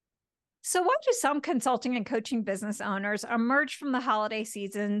So why do some consulting and coaching business owners emerge from the holiday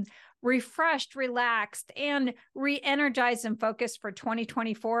season refreshed, relaxed, and re-energized and focused for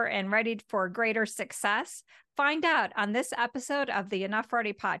 2024 and ready for greater success? Find out on this episode of the Enough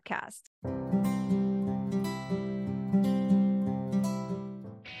Already podcast.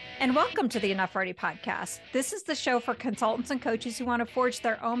 And welcome to the Enough Already podcast. This is the show for consultants and coaches who want to forge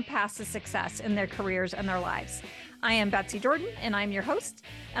their own paths to success in their careers and their lives. I am Betsy Jordan, and I'm your host.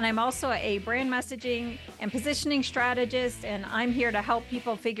 And I'm also a brand messaging and positioning strategist. And I'm here to help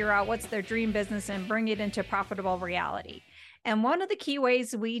people figure out what's their dream business and bring it into profitable reality. And one of the key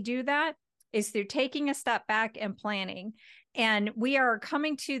ways we do that is through taking a step back and planning. And we are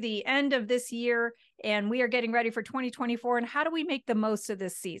coming to the end of this year and we are getting ready for 2024. And how do we make the most of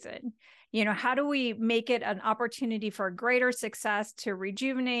this season? You know, how do we make it an opportunity for greater success, to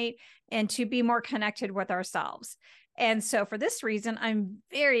rejuvenate, and to be more connected with ourselves? And so for this reason, I'm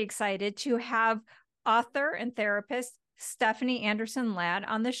very excited to have author and therapist Stephanie Anderson Ladd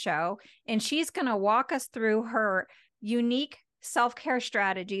on the show. And she's going to walk us through her unique self-care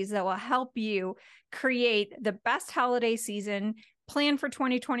strategies that will help you create the best holiday season, plan for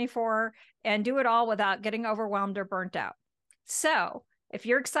 2024, and do it all without getting overwhelmed or burnt out. So if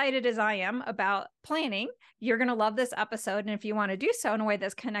you're excited as I am about planning, you're going to love this episode. And if you want to do so in a way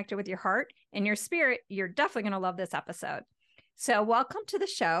that's connected with your heart and your spirit, you're definitely going to love this episode. So welcome to the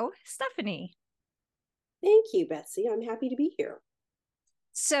show, Stephanie. Thank you, Betsy. I'm happy to be here.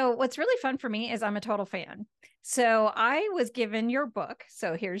 So what's really fun for me is I'm a total fan. So I was given your book.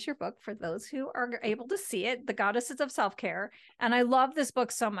 So here's your book for those who are able to see it, The Goddesses of Self-Care. And I love this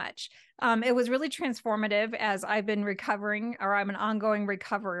book so much. It was really transformative as I've been recovering, or I'm an ongoing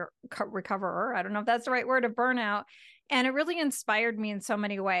recoverer. I don't know if that's the right word, of burnout. And it really inspired me in so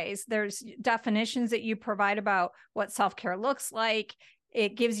many ways. There's definitions that you provide about what self-care looks like.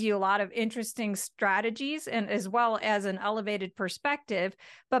 It gives you a lot of interesting strategies and as well as an elevated perspective.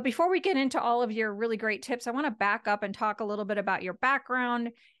 But before we get into all of your really great tips, I want to back up and talk a little bit about your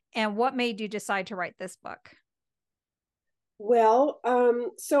background and what made you decide to write this book. Well,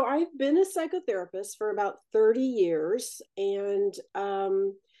 so I've been a psychotherapist for about 30 years, and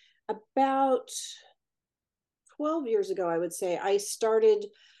about 12 years ago, I would say, I started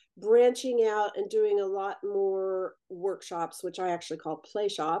branching out and doing a lot more workshops, which I actually call play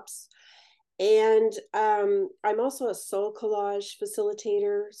shops. And I'm also a soul collage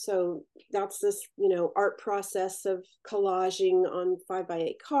facilitator. So that's this, art process of collaging on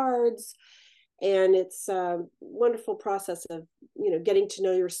 5x8 cards. And it's a wonderful process of, getting to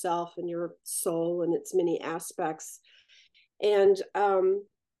know yourself and your soul and its many aspects. And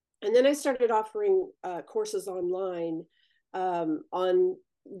then I started offering courses online on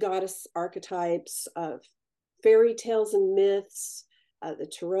goddess archetypes, fairy tales and myths,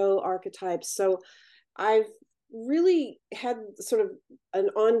 the tarot archetypes. So I've really had sort of an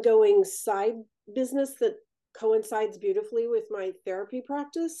ongoing side business that coincides beautifully with my therapy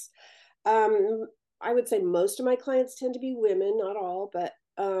practice. I would say most of my clients tend to be women, not all, but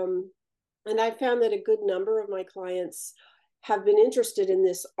and I found that a good number of my clients have been interested in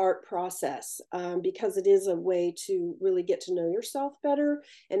this art process because it is a way to really get to know yourself better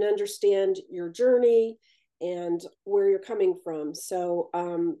and understand your journey and where you're coming from. So,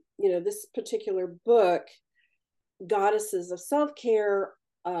 this particular book, Goddesses of Self-Care,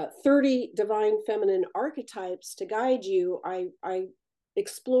 30 Divine Feminine Archetypes to Guide You, I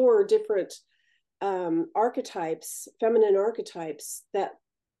explore different archetypes, feminine archetypes that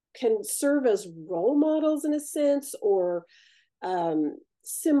can serve as role models in a sense, or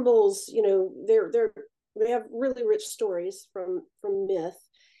symbols. They have really rich stories from myth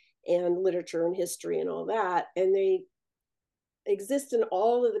and literature and history and all that, and they exist in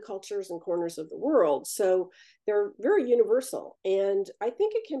all of the cultures and corners of the world. So they're very universal, and I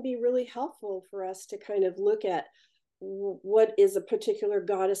think it can be really helpful for us to kind of look at what is a particular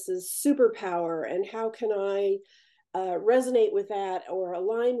goddess's superpower and how can I resonate with that or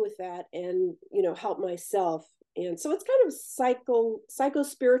align with that and, help myself. And so it's kind of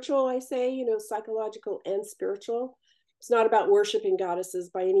psycho-spiritual, I say, psychological and spiritual. It's not about worshiping goddesses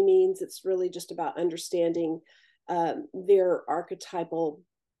by any means. It's really just about understanding their archetypal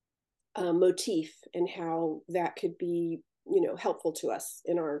motif and how that could be, helpful to us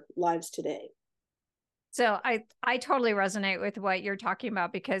in our lives today. So I totally resonate with what you're talking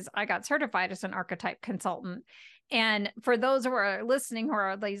about because I got certified as an archetype consultant. And for those who are listening, who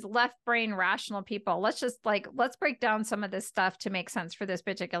are these left brain rational people, let's break down some of this stuff to make sense for this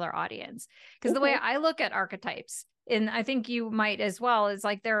particular audience. Because the way I look at archetypes, and I think you might as well, is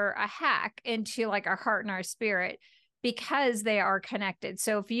like they're a hack into like our heart and our spirit because they are connected.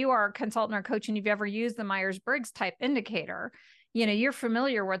 So if you are a consultant or coach and you've ever used the Myers-Briggs type indicator, you're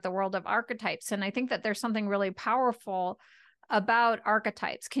familiar with the world of archetypes. And I think that there's something really powerful about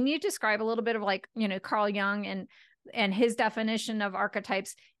archetypes. Can you describe a little bit of like, Carl Jung and his definition of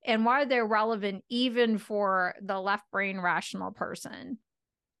archetypes and why they're relevant even for the left brain rational person?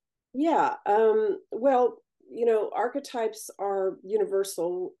 Yeah. Well, archetypes are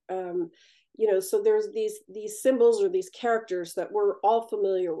universal. So there's these symbols or these characters that we're all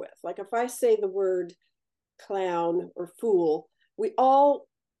familiar with. Like if I say the word clown or fool, we all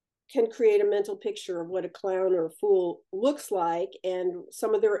can create a mental picture of what a clown or a fool looks like and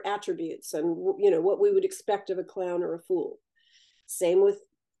some of their attributes and what we would expect of a clown or a fool. Same with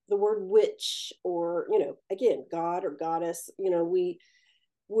the word witch or again, god or goddess. We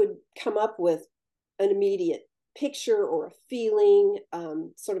would come up with an immediate picture or a feeling,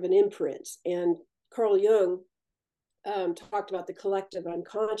 sort of an imprint. And Carl Jung talked about the collective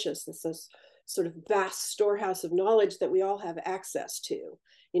unconscious, this sort of vast storehouse of knowledge that we all have access to.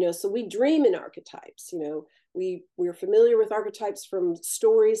 So we dream in archetypes. We're familiar with archetypes from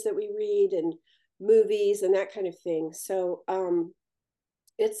stories that we read and movies and that kind of thing. So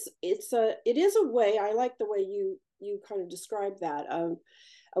it is a way. I like the way you kind of describe that,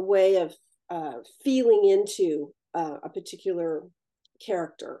 a way of feeling into a particular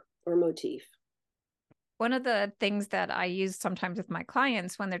character or motif. One of the things that I use sometimes with my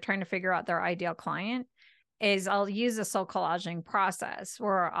clients when they're trying to figure out their ideal client is I'll use a soul collaging process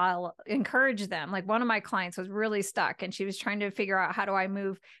where I'll encourage them. Like one of my clients was really stuck and she was trying to figure out, how do I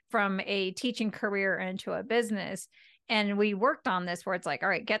move from a teaching career into a business? And we worked on this where it's like, all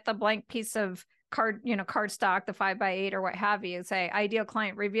right, get the blank piece of cardstock, the 5x8 or what have you, say, ideal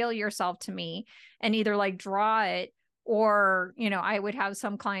client, reveal yourself to me, and either like draw it or, I would have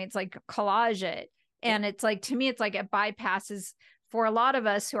some clients like collage it. And it's like, to me, it's like it bypasses, for a lot of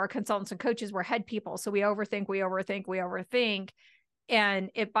us who are consultants and coaches, we're head people. So we overthink, and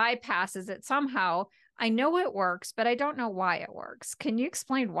it bypasses it somehow. I know it works, but I don't know why it works. Can you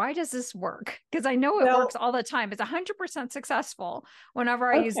explain, why does this work? Because I know it works all the time. It's 100% successful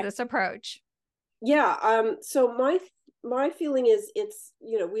whenever I use this approach. Yeah. So my feeling is it's,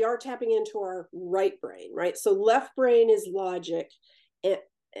 we are tapping into our right brain, right? So left brain is logic,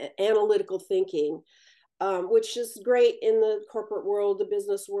 analytical thinking, which is great in the corporate world, the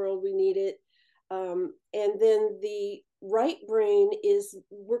business world. We need it. And then the right brain is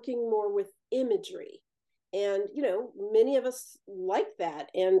working more with imagery. And, many of us like that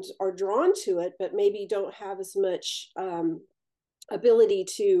and are drawn to it, but maybe don't have as much ability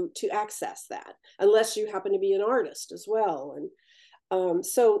to access that unless you happen to be an artist as well. And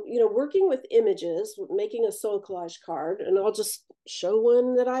so, working with images, making a soul collage card, and I'll just show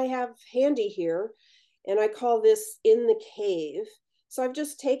one that I have handy here. And I call this In the Cave. So I've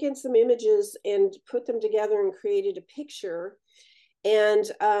just taken some images and put them together and created a picture. And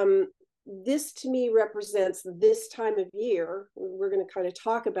this to me represents this time of year. We're going to kind of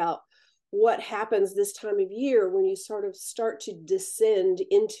talk about what happens this time of year when you sort of start to descend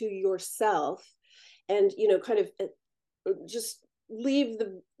into yourself and, kind of just leave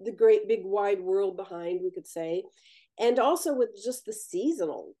the great big wide world behind, we could say. And also with just the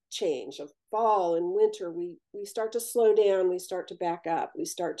seasonal change of fall and winter, we start to slow down, we start to back up, we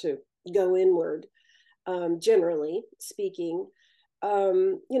start to go inward, generally speaking. We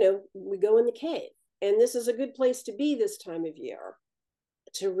go in the cave. And this is a good place to be this time of year,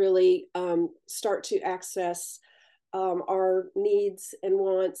 to really start to access our needs and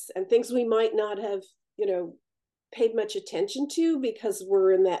wants and things we might not have, paid much attention to because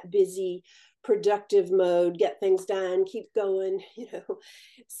we're in that busy, productive mode, get things done, keep going,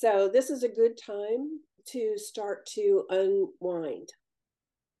 So this is a good time to start to unwind.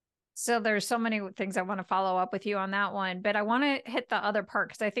 So there's so many things I want to follow up with you on that one, but I want to hit the other part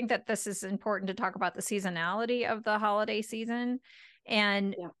because I think that this is important to talk about the seasonality of the holiday season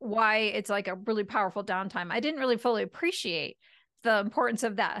and why it's like a really powerful downtime. I didn't really fully appreciate the importance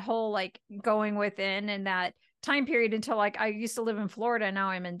of that whole like going within and that time period until like I used to live in Florida and now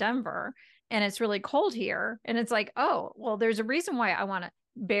I'm in Denver and it's really cold here. And it's like, oh, well, there's a reason why I want to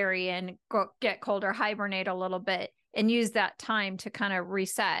bury and get colder, hibernate a little bit and use that time to kind of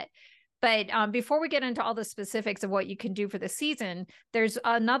reset. But before we get into all the specifics of what you can do for the season, there's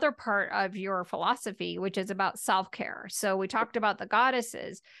another part of your philosophy, which is about self-care. So we talked about the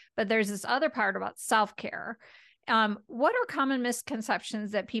goddesses, but there's this other part about self-care. What are common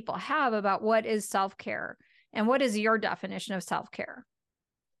misconceptions that people have about what is self-care and what is your definition of self-care?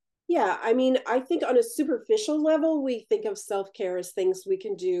 Yeah, I mean, I think on a superficial level, we think of self-care as things we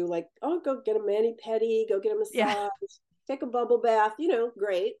can do, like, oh, go get a mani-pedi, go get a Yeah. massage, take a bubble bath,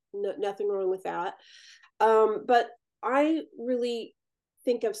 great. No, nothing wrong with that. But I really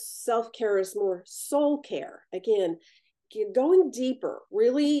think of self-care as more soul care. Again, going deeper,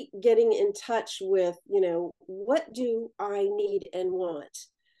 really getting in touch with, what do I need and want?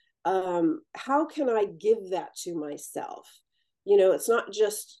 How can I give that to myself? It's not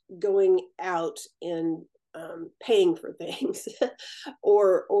just going out and paying for things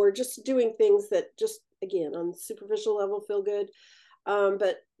or just doing things that just, again, on the superficial level feel good,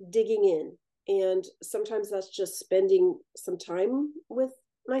 but digging in. And sometimes that's just spending some time with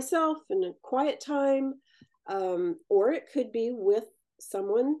myself in a quiet time, or it could be with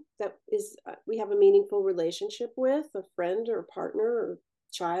someone that is we have a meaningful relationship with, a friend or a partner or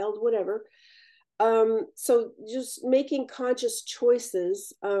child, whatever. So just making conscious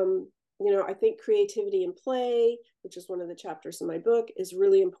choices. I think creativity and play, which is one of the chapters in my book, is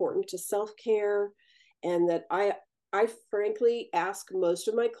really important to self-care. And that I frankly ask most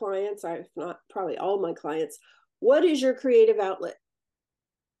of my clients, if not probably all my clients, what is your creative outlet?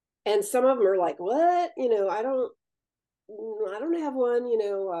 And some of them are like, what? I don't have one,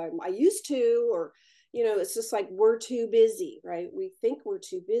 I used to, or, it's just like, we're too busy, right? We think we're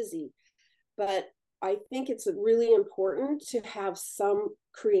too busy, but I think it's really important to have some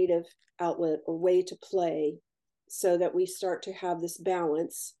creative outlet or way to play so that we start to have this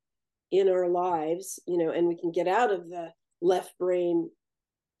balance in our lives, and we can get out of the left brain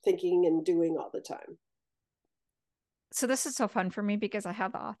thinking and doing all the time. So this is so fun for me because I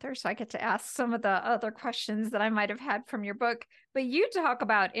have the author, so I get to ask some of the other questions that I might have had from your book. But you talk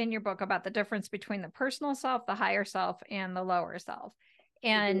about in your book about the difference between the personal self, the higher self, and the lower self.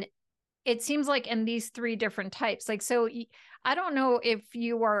 And it seems like in these three different types, like, so I don't know if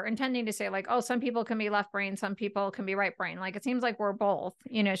you were intending to say like, oh, some people can be left brain, some people can be right brain. Like, it seems like we're both,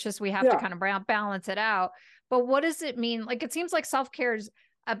 it's just, we have to kind of balance it out. But what does it mean? Like, it seems like self-care is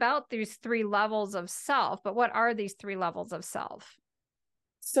about these three levels of self, but what are these three levels of self?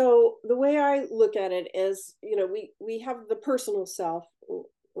 So the way I look at it is, we have the personal self,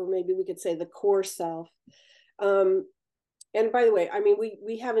 or maybe we could say the core self. And by the way, I mean,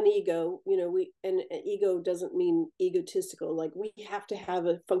 we have an ego, and ego doesn't mean egotistical. Like, we have to have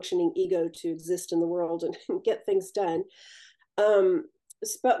a functioning ego to exist in the world and get things done.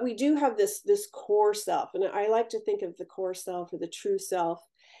 But we do have this core self, and I like to think of the core self or the true self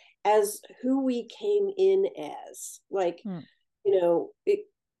as who we came in as, like,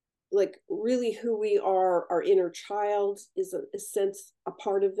 like really who we are. Our inner child is a sense, a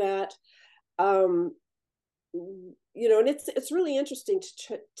part of that. And it's really interesting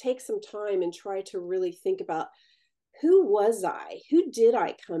to take some time and try to really think about, who was I? Who did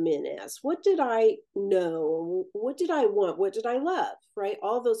I come in as? What did I know? What did I want? What did I love? Right?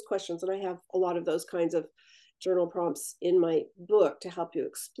 All those questions. And I have a lot of those kinds of journal prompts in my book to help you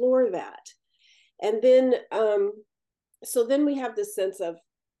explore that. And then, so then we have this sense of,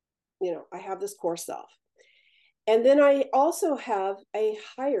 I have this core self. And then I also have a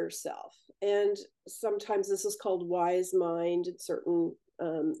higher self. And sometimes this is called wise mind in certain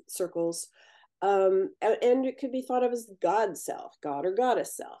circles. And it could be thought of as God self, God or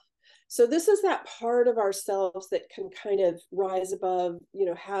goddess self. So this is that part of ourselves that can kind of rise above,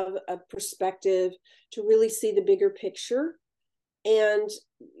 have a perspective to really see the bigger picture. And,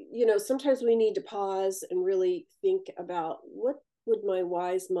 sometimes we need to pause and really think about, what would my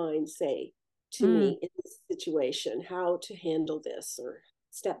wise mind say to me in this situation, how to handle this, or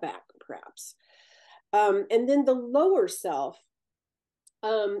step back perhaps. And then the lower self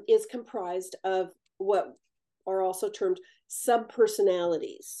is comprised of what are also termed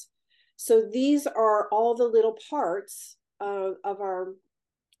subpersonalities. So these are all the little parts of our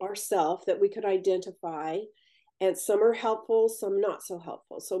self that we could identify, and some are helpful, some not so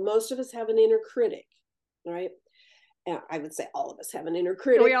helpful. So most of us have an inner critic, right? I would say all of us have an inner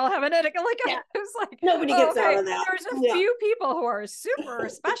critic. We all have an inner, like, yeah. I was like, nobody gets out of that. There's a few people who are super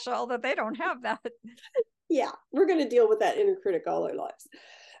special that they don't have that. Yeah, we're going to deal with that inner critic all our lives.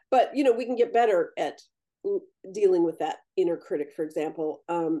 But, we can get better at dealing with that inner critic, for example.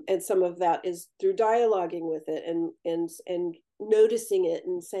 And some of that is through dialoguing with it and noticing it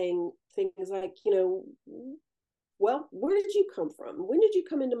and saying things like, well, where did you come from? When did you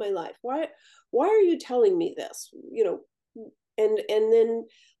come into my life? Why are you telling me this? And then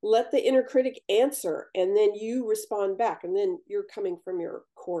let the inner critic answer, and then you respond back, and then you're coming from your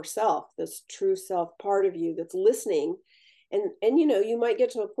core self, this true self part of you that's listening. And you might get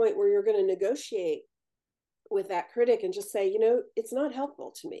to a point where you're going to negotiate with that critic and just say, it's not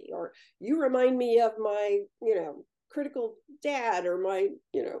helpful to me, or you remind me of my, critical dad, or my,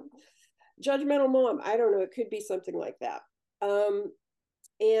 judgmental mom. I don't know. It could be something like that.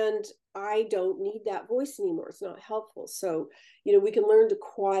 And I don't need that voice anymore. It's not helpful. So, we can learn to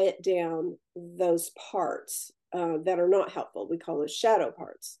quiet down those parts that are not helpful. We call those shadow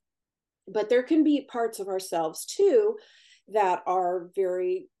parts. But there can be parts of ourselves too that are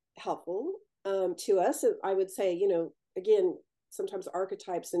very helpful to us. And I would say, again, sometimes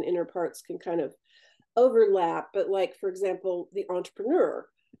archetypes and inner parts can kind of overlap. But like, for example, the entrepreneur,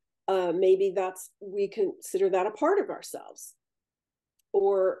 maybe we consider that a part of ourselves,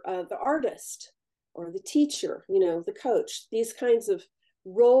 or the artist, or the teacher, the coach, these kinds of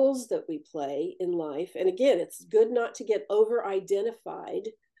roles that we play in life. And again, it's good not to get over identified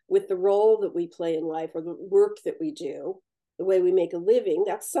with the role that we play in life, or the work that we do, the way we make a living.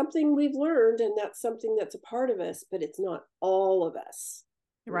 That's something we've learned, and that's something that's a part of us, but it's not all of us.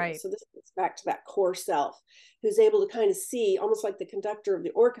 Right. So this gets back to that core self, who's able to kind of see, almost like the conductor of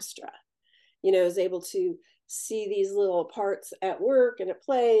the orchestra, is able to see these little parts at work and at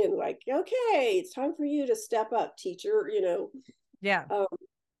play, and like, okay, it's time for you to step up, teacher, Yeah.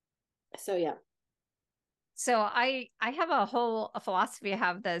 So yeah. So I have a philosophy I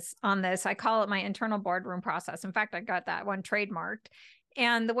have on this. I call it my internal boardroom process. In fact, I got that one trademarked.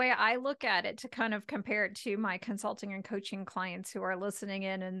 And the way I look at it, to kind of compare it to my consulting and coaching clients who are listening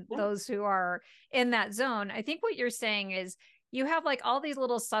in, and those who are in that zone, I think what you're saying is you have like all these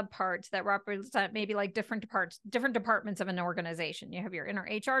little subparts that represent maybe like different departments of an organization. You have your inner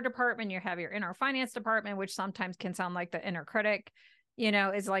HR department, you have your inner finance department, which sometimes can sound like the inner critic,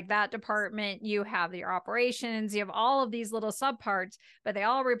 is like that department. You have your operations, you have all of these little subparts, but they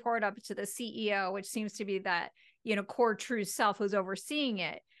all report up to the CEO, which seems to be that, core true self who's overseeing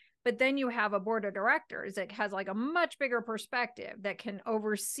it. But then you have a board of directors that has like a much bigger perspective that can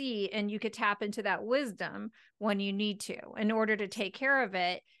oversee, and you could tap into that wisdom when you need to in order to take care of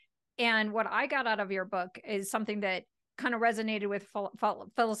it. And what I got out of your book is something that kind of resonated with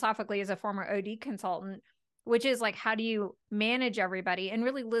philosophically as a former OD consultant, which is like, how do you manage everybody and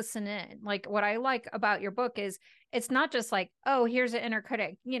really listen in? Like, what I like about your book is it's not just like, oh, here's an inner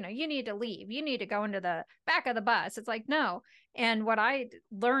critic, you need to leave, you need to go into the back of the bus. It's like, no. And what I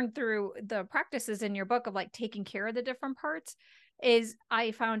learned through the practices in your book of like taking care of the different parts is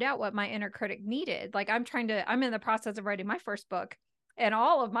I found out what my inner critic needed. Like, I'm in the process of writing my first book, and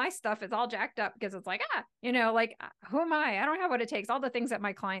all of my stuff is all jacked up because it's like, like, who am I? I don't have what it takes. All the things that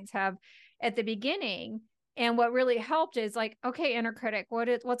my clients have at the beginning. And what really helped is like, okay, inner critic,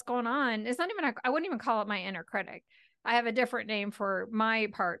 what's going on? It's not even, I wouldn't even call it my inner critic. I have a different name for my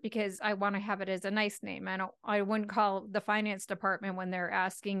part because I want to have it as a nice name. I wouldn't call the finance department when they're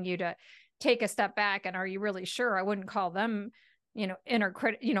asking you to take a step back and are you really sure? I wouldn't call them, inner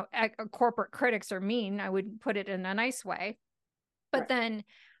critic, corporate critics are mean. I would put it in a nice way. But then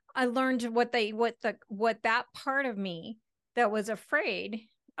I learned what that part of me that was afraid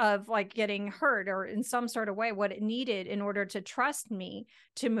of like getting hurt or in some sort of way, what it needed in order to trust me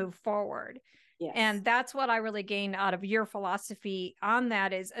to move forward. Yes. And that's what I really gained out of your philosophy on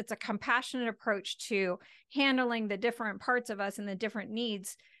that. Is it's a compassionate approach to handling the different parts of us and the different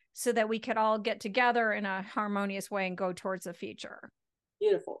needs so that we could all get together in a harmonious way and go towards the future.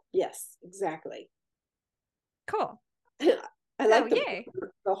 Beautiful. Yes, exactly. Cool. I like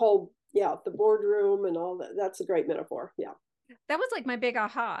the whole, the boardroom and all that. That's a great metaphor. Yeah. That was like my big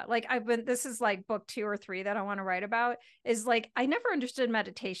aha. Like this is like book 2 or 3 that I want to write about, is like, I never understood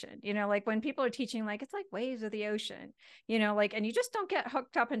meditation, like when people are teaching, like, it's like waves of the ocean, like, and you just don't get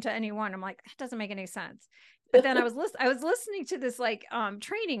hooked up into any one. I'm like, that doesn't make any sense. But then I was listening to this like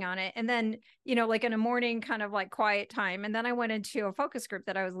training on it. And then, like in a morning kind of like quiet time. And then I went into a focus group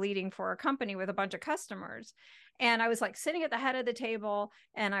that I was leading for a company with a bunch of customers. And I was like sitting at the head of the table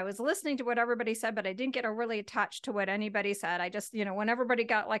and I was listening to what everybody said, but I didn't get really attached to what anybody said. I just, when everybody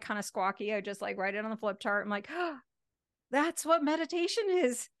got like kind of squawky, I just like write it on the flip chart. I'm like, oh, that's what meditation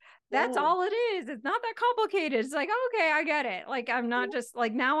is. That's all it is. It's not that complicated. It's like, okay, I get it. Like, I'm not just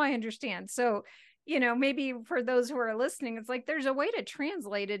like, now I understand. So, maybe for those who are listening, it's like, there's a way to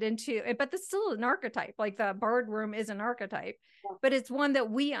translate it into it, but it's still an archetype. Like the boardroom is an archetype, but it's one that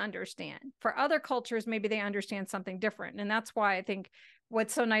we understand. For other cultures, maybe they understand something different. And that's why I think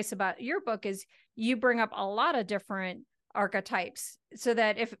what's so nice about your book is you bring up a lot of different archetypes so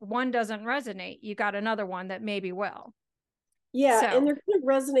that if one doesn't resonate, you got another one that maybe will. Yeah. And they're going to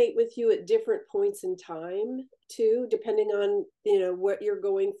resonate with you at different points in time too, depending on, what you're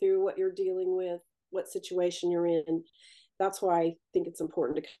going through, what you're dealing with, what situation you're in. that's why I think it's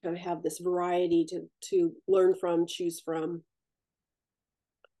important to kind of have this variety to learn from, choose from.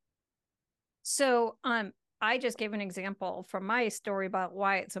 So, I just gave an example from my story about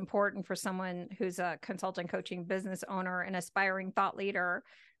why it's important for someone who's a consultant, coaching, business owner, and aspiring thought leader,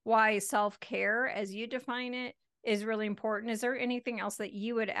 why self-care, as you define it, is really important. Is there anything else that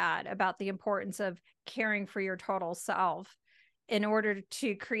you would add about the importance of caring for your total self in order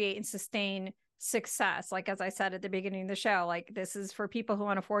to create and sustain success? Like, as I said at the beginning of the show, like, this is for people who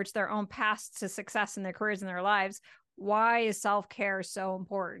want to forge their own paths to success in their careers and their lives. Why is self-care so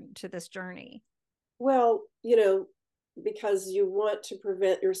important to this journey? Well, because you want to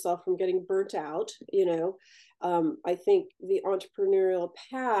prevent yourself from getting burnt out, I think the entrepreneurial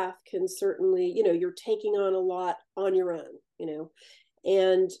path can certainly, you're taking on a lot on your own,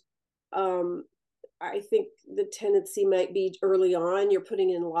 and um, I think the tendency might be early on, you're putting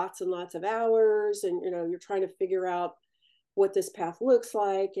in lots and lots of hours, and, you're trying to figure out what this path looks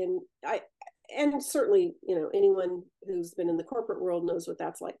like. And certainly, anyone who's been in the corporate world knows what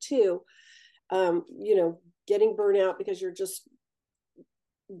that's like too. Getting burnout because you're just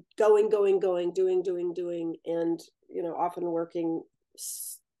going, doing, and, often working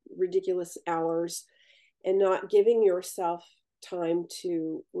ridiculous hours and not giving yourself time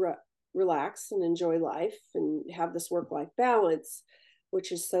to relax and enjoy life and have this work-life balance,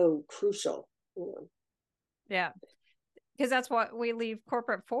 which is so crucial. Yeah. Because that's what we leave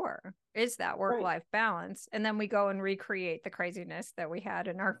corporate for, is that work-life balance. And then we go and recreate the craziness that we had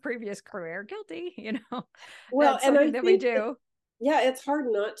in our previous career. Guilty, Well, that's and something I that we think do. it's hard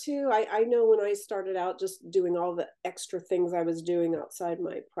not to. I know when I started out just doing all the extra things I was doing outside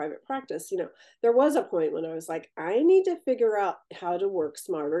my private practice, there was a point when I was like, I need to figure out how to work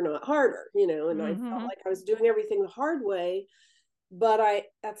smarter, not harder, and I felt like I was doing everything the hard way, but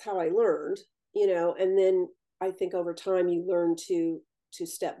that's how I learned, and then I think over time you learn to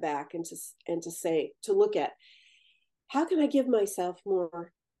step back and to look at how can I give myself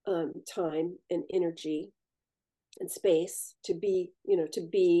more time and energy and space to be,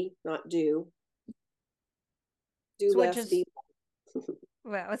 not do So which less, is, be.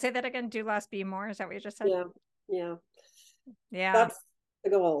 well, let's say that again. Do less, be more. Is that what you just said? Yeah, yeah. Yeah. That's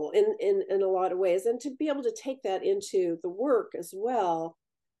the goal in a lot of ways, and to be able to take that into the work as well.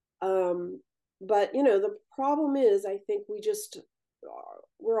 But the problem is, I think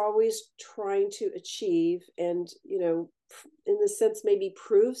we're always trying to achieve and, in the sense, maybe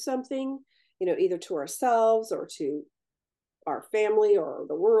prove something, either to ourselves or to our family or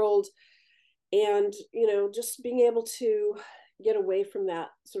the world. And, just being able to get away from that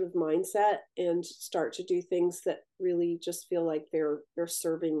sort of mindset and start to do things that really just feel like they're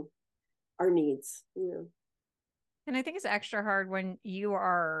serving our needs. And I think it's extra hard when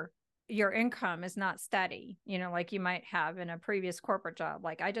your income is not steady, like you might have in a previous corporate job.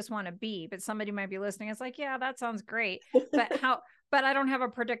 Like, I just want to be, but somebody might be listening. It's like, yeah, that sounds great. But but I don't have a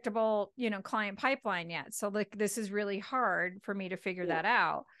predictable, client pipeline yet. So like, this is really hard for me to figure that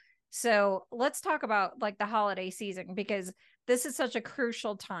out. So let's talk about like the holiday season, because this is such a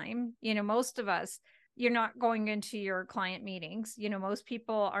crucial time. Most of us, you're not going into your client meetings. Most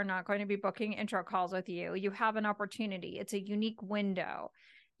people are not going to be booking intro calls with you. You have an opportunity. It's a unique window.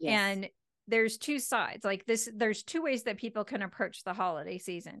 Yes. And there's two sides like this. There's two ways that people can approach the holiday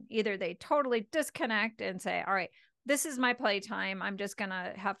season. Either they totally disconnect and say, all right, this is my playtime, I'm just going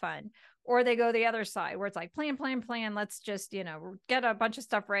to have fun. Or they go the other side where it's like, plan. Let's just, get a bunch of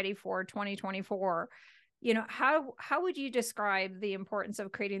stuff ready for 2024. How would you describe the importance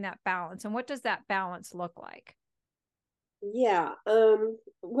of creating that balance, and what does that balance look like? Yeah.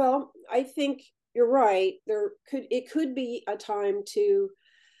 Well, I think you're right. It could be a time to,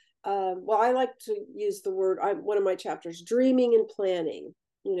 well, I like to use the word, one of my chapters, dreaming and planning,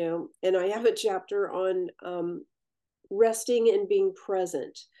 and I have a chapter on resting and being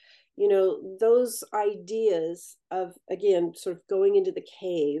present. Those ideas of, again, sort of going into the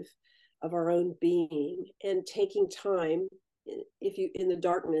cave of our own being and taking time, in the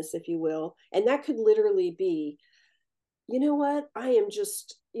darkness, if you will. And that could literally be, what, I am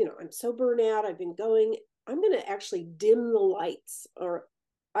just, I'm so burnt out, I'm going to actually dim the lights, or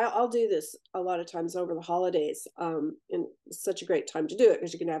I'll do this a lot of times over the holidays. And it's such a great time to do it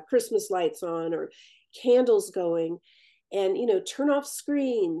because you can have Christmas lights on or candles going, and, turn off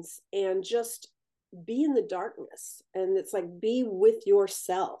screens and just be in the darkness. And it's like, be with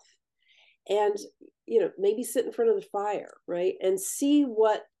yourself, and, maybe sit in front of the fire, right? And see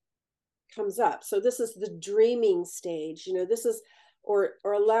what comes up. So this is the dreaming stage, this is, or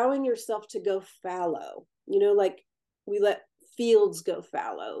allowing yourself to go fallow, like we let fields go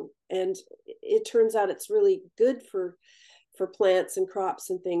fallow. And it turns out it's really good for for plants and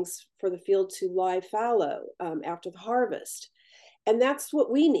crops and things for the field to lie fallow after the harvest. And that's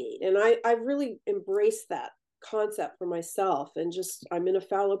what we need. And I really embraced that concept for myself, and just I'm in a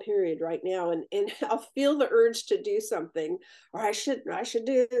fallow period right now, and I'll feel the urge to do something, or I should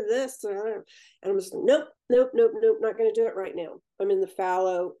do this, and I'm just nope, not going to do it right now. I'm in the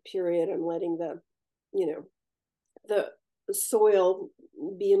fallow period. I'm letting the soil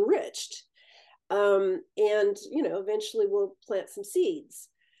be enriched, and eventually we'll plant some seeds.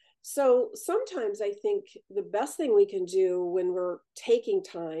 So sometimes I think the best thing we can do when we're taking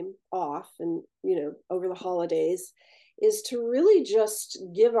time off and, over the holidays, is to really just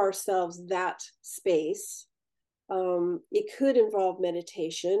give ourselves that space. It could involve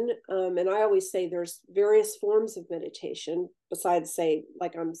meditation. And I always say there's various forms of meditation besides, say,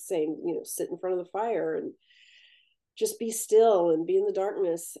 like I'm saying, sit in front of the fire and just be still and be in the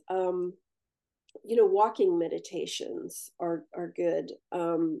darkness. Walking meditations are good.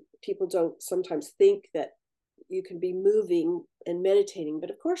 People don't sometimes think that you can be moving and meditating, but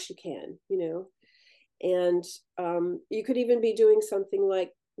of course you can, and you could even be doing something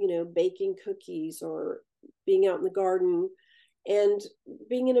like, baking cookies or being out in the garden and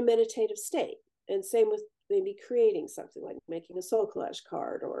being in a meditative state. And same with maybe creating something like making a soul collage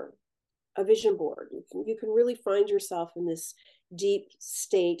card or a vision board. You can really find yourself in this deep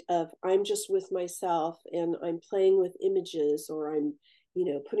state of I'm just with myself and I'm playing with images, or I'm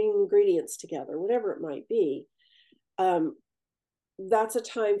putting ingredients together, whatever it might be. That's a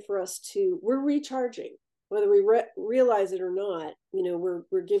time for us we're recharging, whether we realize it or not.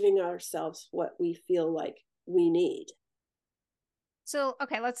 We're giving ourselves what we feel like we need. So,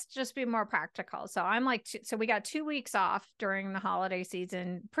 okay, let's just be more practical. So I'm like, so we got 2 weeks off during the holiday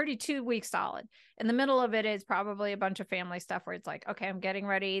season, pretty 2 weeks solid. In the middle of it is probably a bunch of family stuff where it's like, okay, I'm getting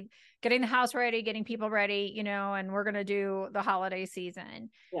ready, getting the house ready, getting people ready, and we're going to do the holiday season.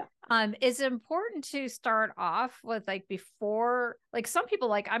 Yeah. It's important to start off with before, some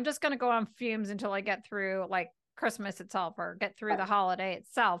people I'm just going to go on fumes until I get through Christmas itself or get through the holiday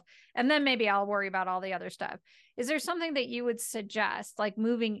itself. And then maybe I'll worry about all the other stuff. Is there something that you would suggest,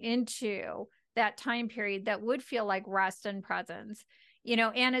 moving into that time period that would feel like rest and presence,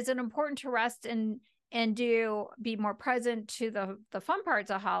 and is it important to rest and be more present to the fun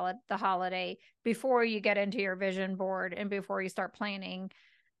parts of the holiday before you get into your vision board and before you start planning?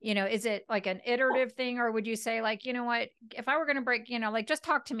 Is it like an iterative thing, or would you say what, if I were going to break, just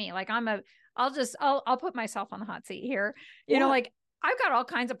talk to me, I'll put myself on the hot seat here, I've got all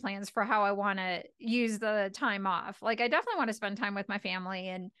kinds of plans for how I want to use the time off. I definitely want to spend time with my family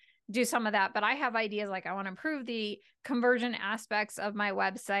and do some of that, but I have ideas. I want to improve the conversion aspects of my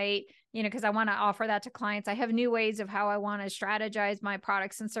website, because I want to offer that to clients. I have new ways of how I want to strategize my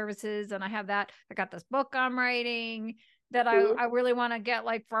products and services. And I got this book I'm writing that I really want to get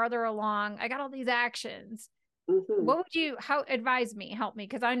farther along. I got all these actions. Mm-hmm. What would you, advise me, help me?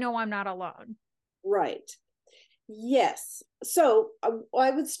 Cause I know I'm not alone. Right. Yes. So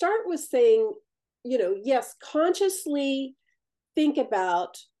I would start with saying, yes, consciously think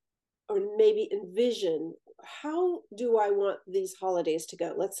about, or maybe envision, how do I want these holidays to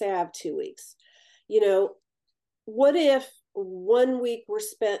go? Let's say I have 2 weeks. What if 1 week were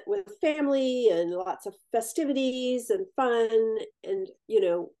spent with family and lots of festivities and fun, and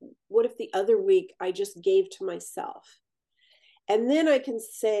what if the other week I just gave to myself? And then I can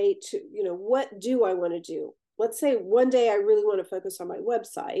say what do I want to do? Let's say one day I really want to focus on my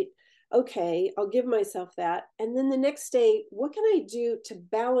website. Okay, I'll give myself that. And then the next day, what can I do to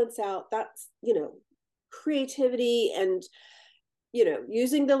balance out that, creativity and,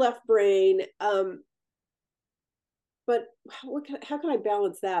 using the left brain. But how can I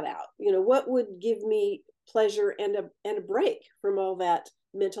balance that out? What would give me pleasure and a break from all that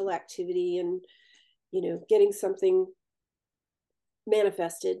mental activity and, getting something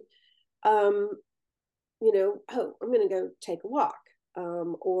manifested? I'm going to go take a walk,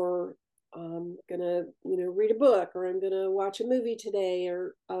 or I'm going to, read a book, or I'm going to watch a movie today,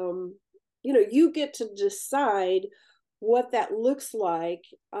 or, you get to decide what that looks like.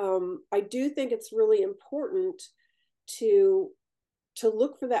 I do think it's really important to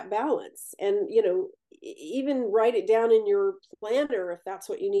look for that balance, and even write it down in your planner if that's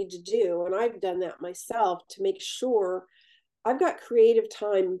what you need to do. And I've done that myself to make sure I've got creative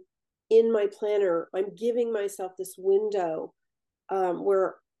time in my planner. I'm giving myself this window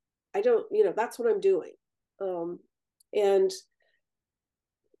where I don't, that's what I'm doing. And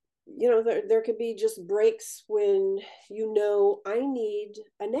there could be just breaks when I need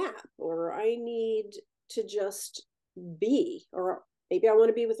a nap, or I need to just be, or maybe I want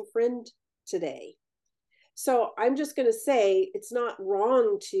to be with a friend today. So I'm just going to say it's not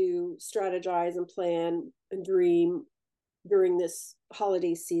wrong to strategize and plan and dream during this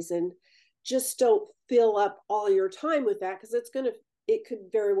holiday season. Just don't fill up all your time with that, because it could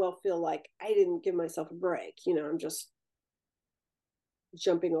very well feel like I didn't give myself a break. I'm just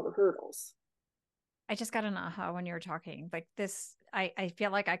jumping over hurdles. I just got an aha when you were talking like this. I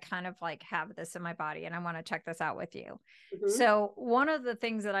feel like I kind of like have this in my body and I want to check this out with you. Mm-hmm. So one of the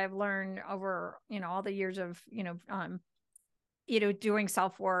things that I've learned over, all the years of, doing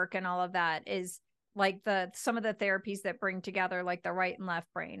self-work and all of that is like some of the therapies that bring together like the right and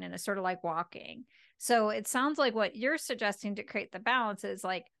left brain, and it's sort of like walking. So it sounds like what you're suggesting to create the balance is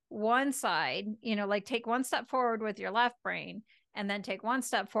like one side, like take one step forward with your left brain and then take one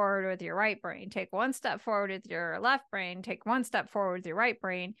step forward with your right brain, take one step forward with your left brain, take one step forward with your right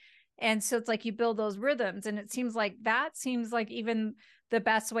brain. And so it's like you build those rhythms, and it seems like even the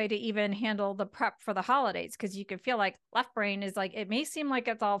best way to even handle the prep for the holidays, because you can feel like left brain is like, it may seem like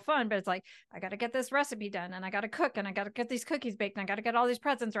it's all fun, but it's like, I got to get this recipe done, and I got to cook, and I got to get these cookies baked, and I got to get all these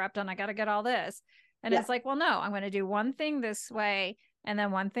presents wrapped, and I got to get all this. And It's like, well, no, I'm going to do one thing this way and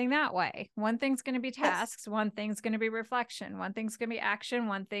then one thing that way. One thing's going to be tasks, one thing's going to be reflection, one thing's going to be action,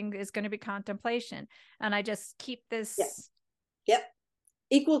 one thing is going to be contemplation. And I just keep this. Yep.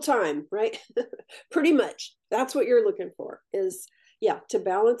 Equal time, right? Pretty much. That's what you're looking for, is to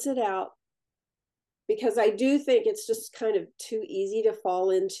balance it out. Because I do think it's just kind of too easy to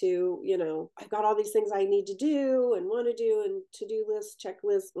fall into, I've got all these things I need to do and want to do, and to-do list,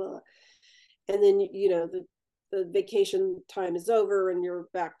 checklist, blah. And then, the vacation time is over and you're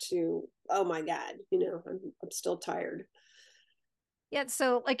back to, oh my God, I'm still tired. Yeah.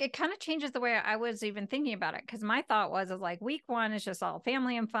 So like it kind of changes the way I was even thinking about it. Cause my thought was like week 1 is just all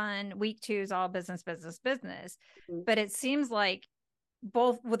family and fun. Week 2 is all business, business, business. Mm-hmm. But it seems like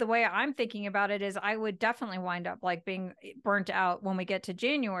both with the way I'm thinking about it is I would definitely wind up like being burnt out when we get to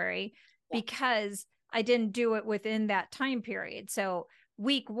January, because I didn't do it within that time period. So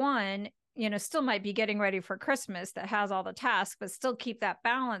week 1, still might be getting ready for Christmas that has all the tasks, but still keep that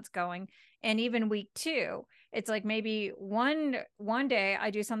balance going. And even week 2, it's like maybe one day I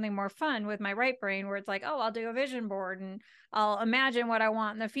do something more fun with my right brain where it's like, oh, I'll do a vision board and I'll imagine what I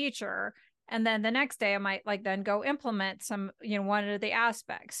want in the future. And then the next day I might like then go implement some, one of the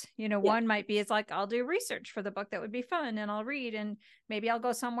aspects, one might be, it's like, I'll do research for the book that would be fun and I'll read, and maybe I'll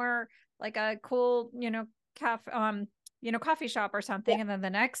go somewhere like a cool, coffee shop or something. And then the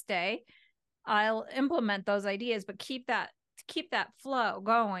next day I'll implement those ideas, but keep that flow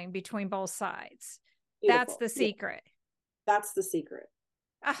going between both sides. Beautiful. That's the secret. That's the secret.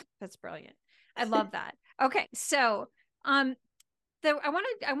 That's brilliant. I love that. Okay. So, I want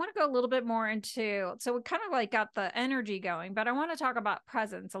to go a little bit more into, so we kind of like got the energy going, but I want to talk about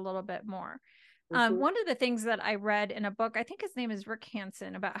presence a little bit more. Mm-hmm. One of the things that I read in a book, I think his name is Rick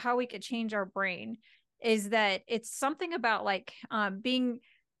Hansen, about how we could change our brain, is that it's something about like being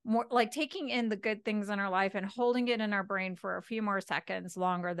more like taking in the good things in our life and holding it in our brain for a few more seconds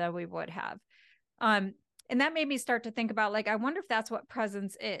longer than we would have. And that made me start to think about like, I wonder if that's what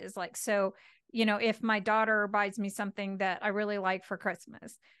presence is like. So, if my daughter buys me something that I really like for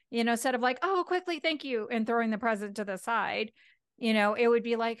Christmas, instead of like, oh, quickly, thank you, and throwing the present to the side, it would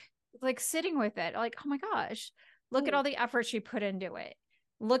be like sitting with it. Like, oh my gosh, look at all the effort she put into it.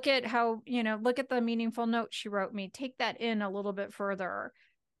 Look at how, look at the meaningful note she wrote me. Take that in a little bit further.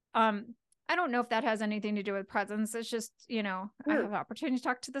 I don't know if that has anything to do with presence. It's just, I have an opportunity to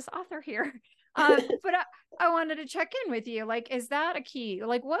talk to this author here. But I wanted to check in with you. Like, is that a key?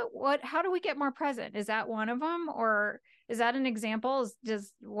 Like how do we get more present? Is that one of them? Or is that an example?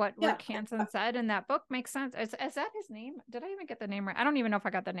 Does what Rick Hansen said in that book make sense? Is that his name? Did I even get the name right? I don't even know if I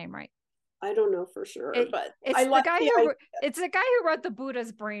got the name right. I don't know for sure, but it's the guy who wrote the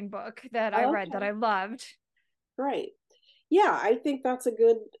Buddha's Brain book that I read that I loved. Right. Yeah, I think that's a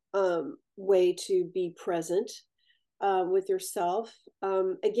good way to be present with yourself.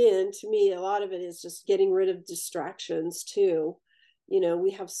 Again, to me, a lot of it is just getting rid of distractions too.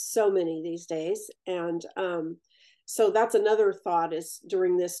 We have so many these days. And so that's another thought, is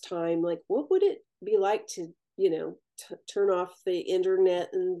during this time, like, what would it be like to, turn off the internet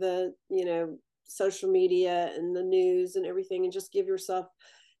and the, social media and the news and everything, and just give yourself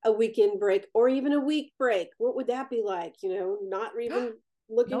a weekend break or even a week break? What would that be like? Not even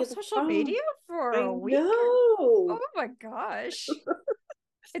looking no at the social phone. media for a week. Oh my gosh.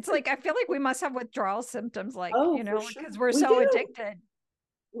 It's like, I feel like we must have withdrawal symptoms, like, because we're so addicted.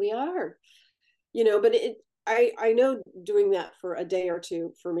 We are, but I know doing that for a day or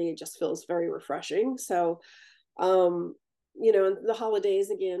two, for me, it just feels very refreshing. So, and the holidays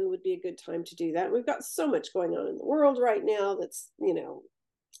again would be a good time to do that. We've got so much going on in the world right now that's,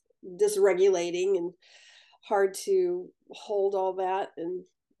 dysregulating and hard to hold all that and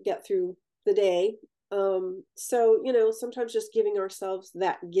get through the day. So, sometimes just giving ourselves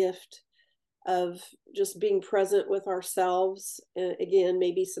that gift of just being present with ourselves. And again,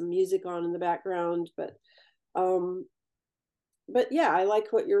 maybe some music on in the background, um, but yeah, I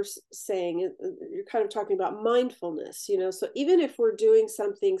like what you're saying. You're kind of talking about mindfulness, so even if we're doing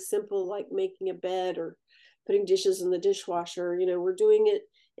something simple like making a bed or putting dishes in the dishwasher, we're doing it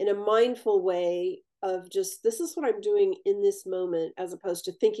in a mindful way of just, this is what I'm doing in this moment, as opposed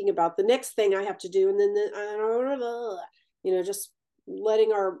to thinking about the next thing I have to do. And then, just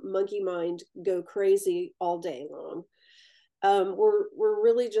letting our monkey mind go crazy all day long. We're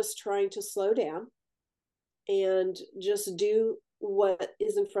really just trying to slow down and just do what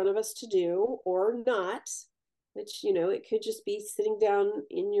is in front of us to do, or not, which, it could just be sitting down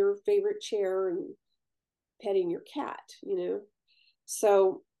in your favorite chair and petting your cat,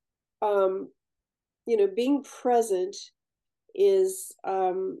 So, being present is,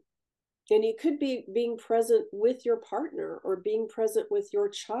 and you could be being present with your partner or being present with your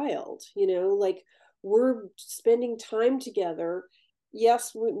child, like we're spending time together.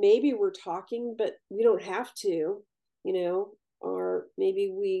 Yes, maybe we're talking, but we don't have to, or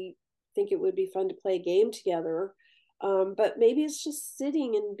maybe we think it would be fun to play a game together. But maybe it's just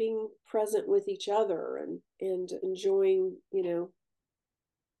sitting and being present with each other and enjoying,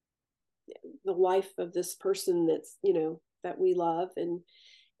 the life of this person that's, that we love, and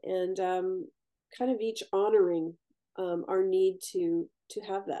kind of each honoring our need to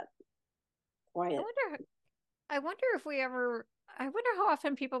have that I quiet. wonder I wonder if we ever I wonder how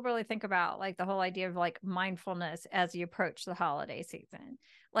often people really think about like the whole idea of like mindfulness as you approach the holiday season.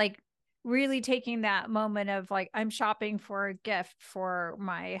 Like really taking that moment of like I'm shopping for a gift for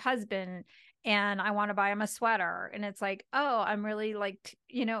my husband and I want to buy him a sweater, and it's like, "Oh, I'm really like,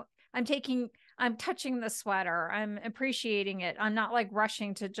 I'm touching the sweater. I'm appreciating it. I'm not like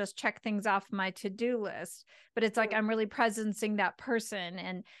rushing to just check things off my to-do list, but it's like I'm really presencing that person,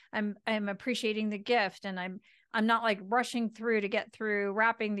 and I'm appreciating the gift, and I'm not like rushing through to get through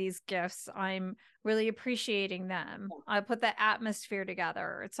wrapping these gifts. I'm really appreciating them. I put the atmosphere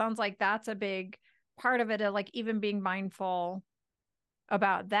together. It sounds like that's a big part of it, of like even being mindful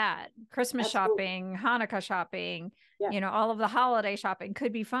about that. Christmas Absolutely. shopping, Hanukkah shopping, Yeah, all of the holiday shopping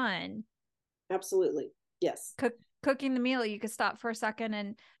could be fun. absolutely. Yes. Cooking the meal, you could stop for a second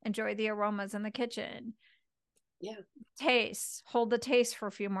and enjoy the aromas in the kitchen. Yeah. Hold the taste for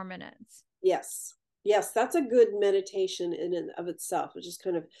a few more minutes. Yes. Yes. That's a good meditation in and of itself, which is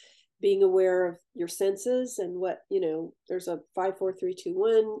kind of being aware of your senses and what, there's a 5, 4, 3, 2,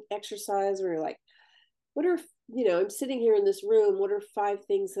 1 exercise where you're like, what are, I'm sitting here in this room. What are 5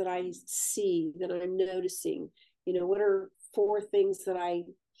 things that I see, that I'm noticing? What are 4 things that I'm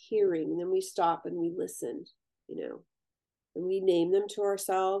hearing? And then we stop and we listen, and we name them to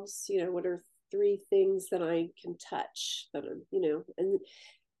ourselves. What are 3 things that I can touch, that I'm, and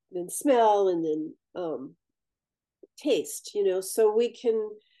then smell, and then taste, so we can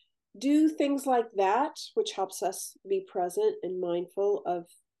do things like that, which helps us be present and mindful of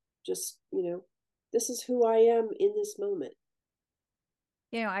just, this is who I am in this moment.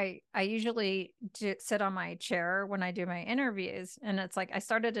 I usually sit on my chair when I do my interviews, and it's like I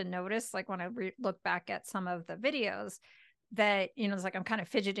started to notice, like when I look back at some of the videos, that it's like I'm kind of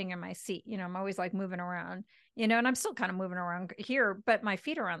fidgeting in my seat. I'm always like moving around, and I'm still kind of moving around here, but my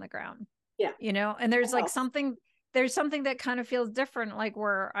feet are on the ground. Yeah. And there's something that kind of feels different, like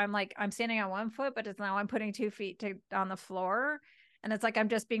where I'm standing on one foot, but it's now I'm putting 2 feet on the floor, and it's like I'm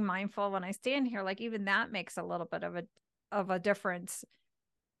just being mindful when I stand here. Like even that makes a little bit of a difference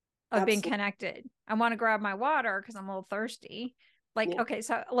of being Absolutely. connected. I want to grab my water because I'm a little thirsty. Like, Yeah. okay,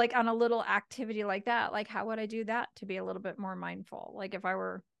 so like on a little activity like that, like how would I do that to be a little bit more mindful? Like if I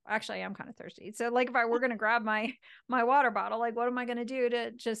were actually I'm kind of thirsty. So like if I were going to grab my water bottle, like what am I going to do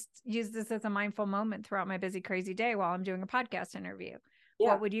to just use this as a mindful moment throughout my busy, crazy day while I'm doing a podcast interview?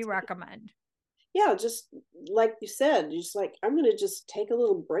 Yeah. What would you recommend? Yeah. Just like you said, just like, I'm going to just take a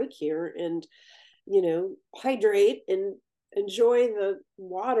little break here and, hydrate and enjoy the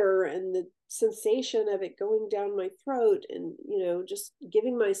water and the sensation of it going down my throat, and, just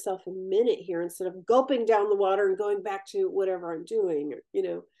giving myself a minute here instead of gulping down the water and going back to whatever I'm doing,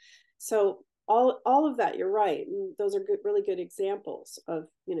 So all of that, you're right. And those are good, really good examples of,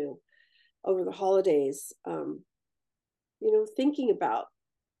 over the holidays, thinking about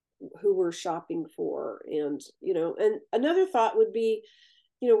who we're shopping for. And, and another thought would be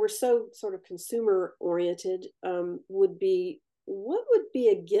we're so sort of consumer oriented, would be, what would be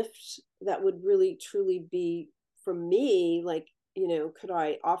a gift that would really truly be from me? Like, could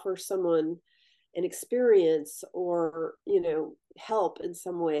I offer someone an experience or, help in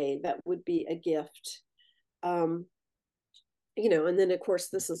some way that would be a gift? Um, and then of course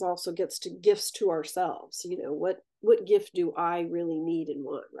this is also gets to gifts to ourselves. What gift do I really need and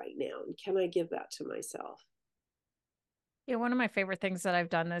want right now? And can I give that to myself? Yeah, one of my favorite things that I've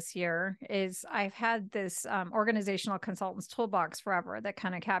done this year is I've had this organizational consultants toolbox forever that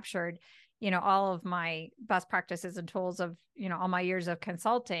kind of captured, all of my best practices and tools of, all my years of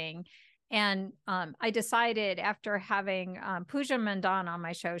consulting. And I decided after having Pooja Mandan on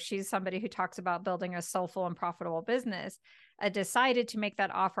my show, she's somebody who talks about building a soulful and profitable business. I decided to make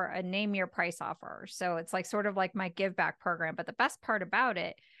that offer a name your price offer. So it's like sort of like my give back program. But the best part about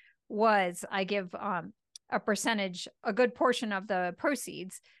it was I give a percentage, a good portion of the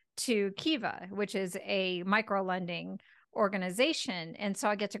proceeds to Kiva, which is a micro lending organization. And so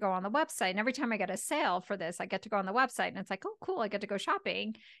I get to go on the website. And every time I get a sale for this, I get to go on the website and it's like, oh, cool. I get to go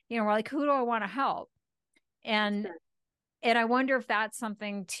shopping. We're like, who do I want to help? And and I wonder if that's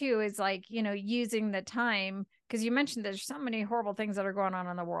something too, is like, using the time, because you mentioned there's so many horrible things that are going on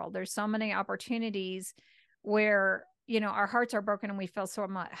in the world. There's so many opportunities where, our hearts are broken and we feel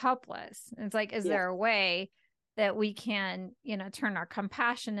somewhat helpless. And it's like, is there a way that we can, turn our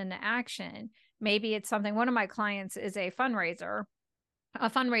compassion into action? Maybe it's something, one of my clients is a fundraising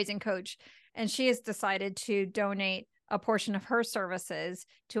coach, and she has decided to donate a portion of her services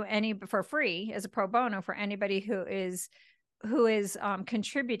for free as a pro bono for anybody who is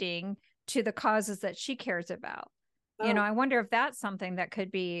contributing to the causes that she cares about. I wonder if that's something that could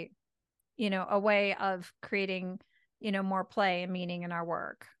be, a way of creating, more play and meaning in our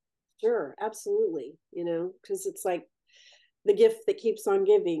work. Sure, absolutely. Because it's like the gift that keeps on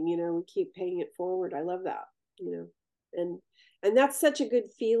giving. We keep paying it forward. I love that. And that's such a good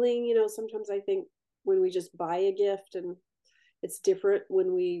feeling. Sometimes I think when we just buy a gift, and it's different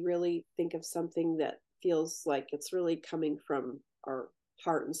when we really think of something that feels like it's really coming from our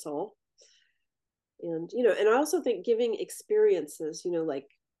heart and soul. And and I also think giving experiences, like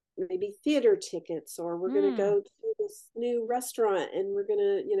maybe theater tickets, or we're going to go to this new restaurant and we're going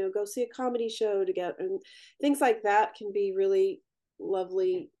to go see a comedy show together, and things like that can be really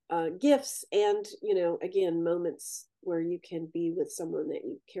lovely gifts. And again, moments where you can be with someone that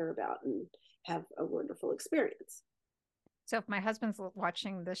you care about and have a wonderful experience. So if my husband's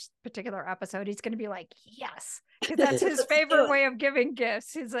watching this particular episode, he's going to be like, yes, because that's his favorite way of giving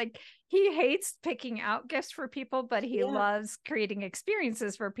gifts. He's like, he hates picking out gifts for people, but he loves creating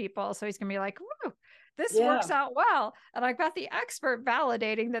experiences for people. So he's going to be like, whoa, this works out well. And I've got the expert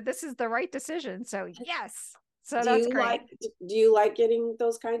validating that this is the right decision. So yes. So that's great. Do you like getting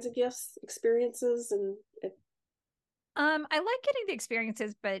those kinds of gifts, experiences? And I like getting the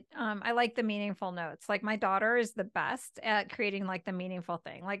experiences, but I like the meaningful notes. Like my daughter is the best at creating like the meaningful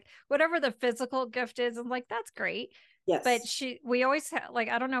thing. Like whatever the physical gift is, I'm like, that's great. Yes. But we always like,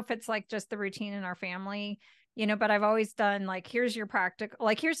 I don't know if it's like just the routine in our family, but I've always done like, here's your practical,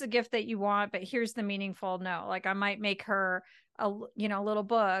 like, here's the gift that you want, but here's the meaningful note. Like I might make her a little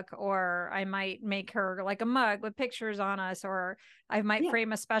book, or I might make her like a mug with pictures on us, or I might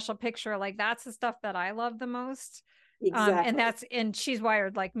frame a special picture. Like that's the stuff that I love the most. Exactly. And she's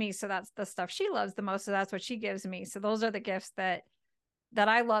wired like me. So that's the stuff she loves the most. So that's what she gives me. So those are the gifts that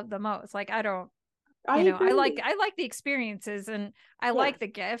I love the most. Like, I don't, I like the experiences, and I like the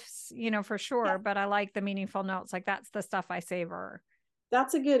gifts, for sure. But I like the meaningful notes. Like that's the stuff I savor.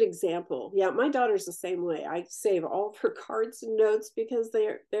 That's a good example. Yeah. My daughter's the same way. I save all of her cards and notes because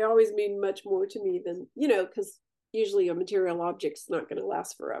they always mean much more to me than, because usually a material object's not going to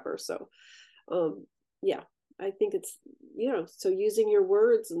last forever. So, yeah. I think it's, so using your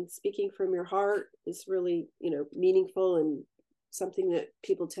words and speaking from your heart is really, meaningful and something that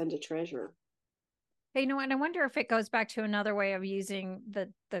people tend to treasure. And I wonder if it goes back to another way of using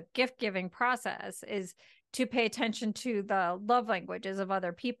the gift giving process is to pay attention to the love languages of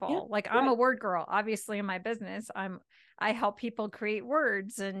other people. Like I'm a word girl, obviously in my business, I help people create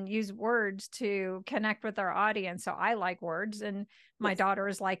words and use words to connect with their audience. So I like words, and my daughter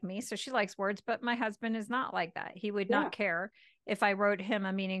is like me. So she likes words, but my husband is not like that. He would not care if I wrote him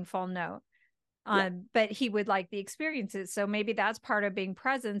a meaningful note. But he would like the experiences. So maybe that's part of being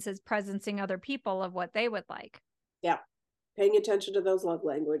presence, is presencing other people of what they would like. Yeah. Paying attention to those love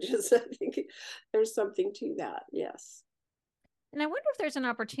languages. I think there's something to that. Yes. And I wonder if there's an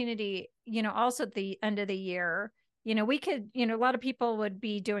opportunity, also at the end of the year, we could, a lot of people would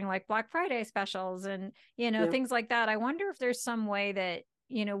be doing like Black Friday specials and, things like that. I wonder if there's some way that,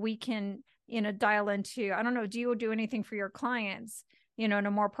 we can, dial into, I don't know, do you do anything for your clients, in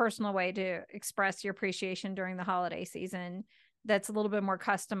a more personal way to express your appreciation during the holiday season that's a little bit more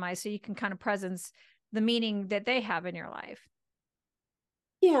customized so you can kind of presence the meaning that they have in your life?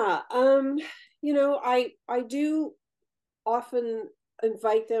 Yeah. I do often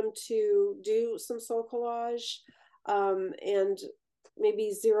invite them to do some soul collage, and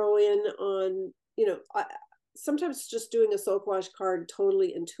maybe zero in on, sometimes just doing a soul collage card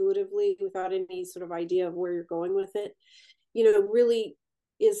totally intuitively without any sort of idea of where you're going with it, really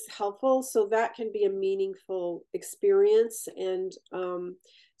is helpful. So that can be a meaningful experience. And,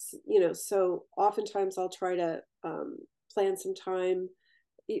 so oftentimes I'll try to plan some time.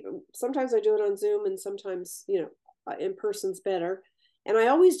 Sometimes I do it on Zoom, and sometimes, in person's better. And I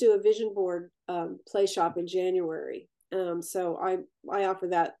always do a vision board play shop in January. So I offer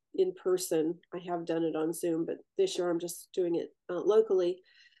that in person. I have done it on Zoom, but this year I'm just doing it locally.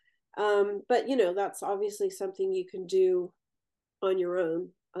 But that's obviously something you can do on your own,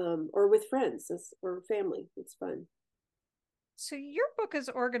 or with friends or family. It's fun. So your book is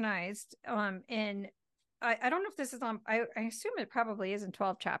organized in, I don't know if this is on, I assume it probably is in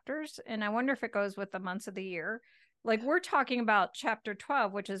 12 chapters. And I wonder if it goes with the months of the year. Like we're talking about chapter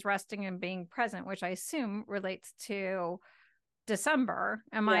 12, which is resting and being present, which I assume relates to December.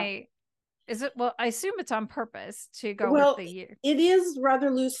 Is it, well, I assume it's on purpose to go with the year. It is rather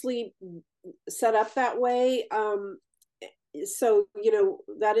loosely set up that way. So,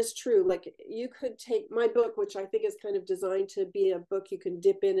 that is true. Like you could take my book, which I think is kind of designed to be a book you can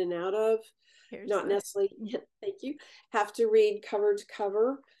dip in and out of. Not necessarily, thank you, have to read cover to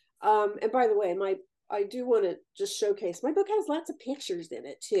cover. And by the way, I do want to just showcase my book has lots of pictures in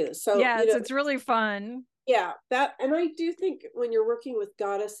it too. So yes, it's really fun. Yeah, and I do think when you're working with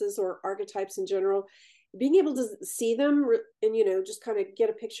goddesses or archetypes in general, being able to see them and just kind of get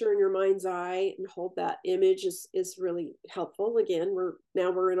a picture in your mind's eye and hold that image is really helpful. Again,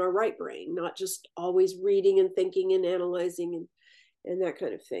 we're in our right brain, not just always reading and thinking and analyzing and that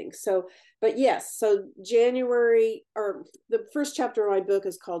kind of thing. So, but yes, so January, or the first chapter of my book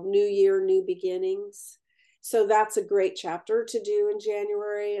is called New Year, New Beginnings. So that's a great chapter to do in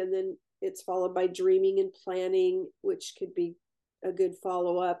January. And then it's followed by Dreaming and Planning, which could be a good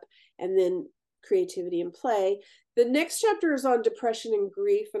follow-up. And then Creativity and Play. The next chapter is on depression and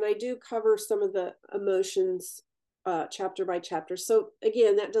grief. And I do cover some of the emotions chapter by chapter. So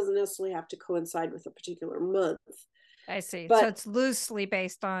again, that doesn't necessarily have to coincide with a particular month. I see. But, so it's loosely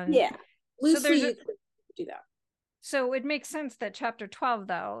based on. Yeah. Loosely so you could do that. So it makes sense that chapter 12,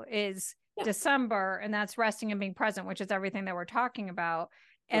 though, is December, and that's resting and being present, which is everything that we're talking about.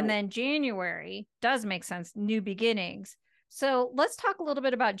 And then January does make sense, new beginnings. So let's talk a little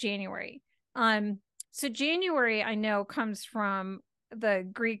bit about January. So January, I know, comes from the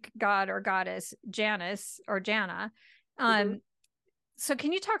Greek god or goddess Janus or Jana. So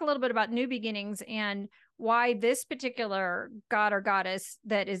can you talk a little bit about new beginnings and why this particular god or goddess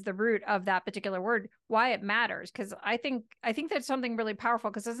that is the root of that particular word, why it matters? Because I think that's something really powerful,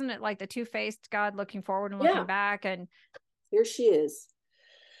 because isn't it like the two-faced God looking forward and looking back? And here she is.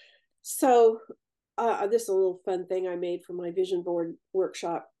 So this is a little fun thing I made for my vision board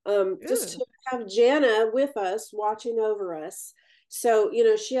workshop. Just to have Jana with us, watching over us. So,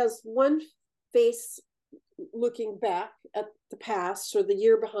 she has one face looking back at the past or the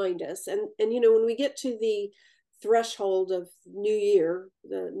year behind us. And when we get to the threshold of New Year,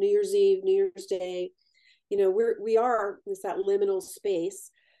 the New Year's Eve, New Year's Day, we are it's that liminal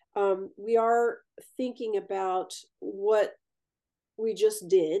space. We are thinking about what we just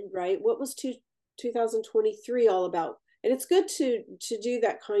did, right? What was 2023 all about? And it's good to do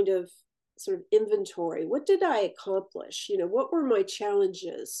that kind of sort of inventory. What did I accomplish? What were my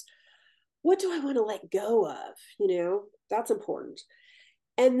challenges? What do I want to let go of? That's important.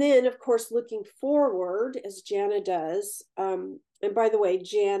 And then, of course, looking forward, as Jana does. And by the way,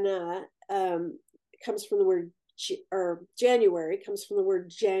 Jana comes from the word, or January comes from the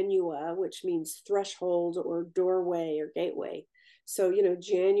word Janua, which means threshold or doorway or gateway. So,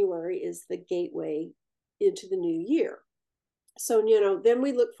 January is the gateway into the new year. So, then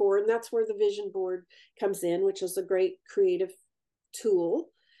we look forward, and that's where the vision board comes in, which is a great creative tool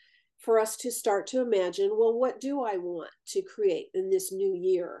for us to start to imagine, well, what do I want to create in this new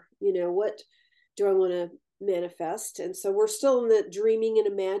year? What do I want to manifest? And so we're still in the dreaming and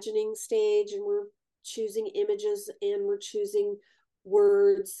imagining stage, and we're choosing images, and we're choosing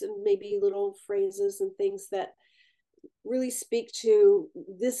words and maybe little phrases and things that really speak to,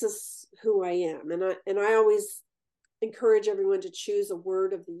 this is who I am. And I always encourage everyone to choose a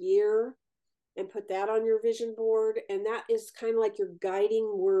word of the year. and put that on your vision board. And that is kind of like your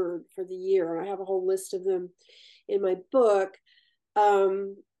guiding word for the year. And I have a whole list of them in my book.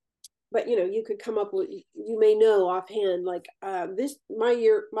 But you could come up with, you may know offhand, like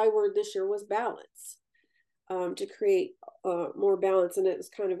my word this year was balance, to create more balance. And it was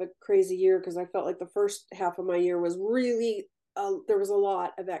kind of a crazy year because I felt like the first half of my year was really, there was a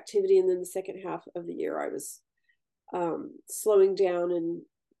lot of activity. And then the second half of the year, I was slowing down and,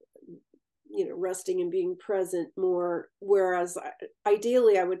 resting and being present more. Whereas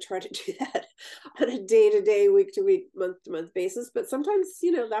ideally I would try to do that on a day-to-day, week-to-week, month-to-month basis. But sometimes,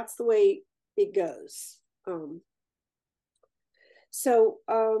 that's the way it goes.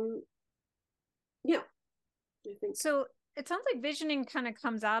 Yeah, I think so. It sounds like visioning kind of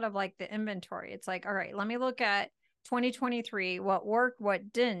comes out of like the inventory. It's like, all right, let me look at 2023, what worked,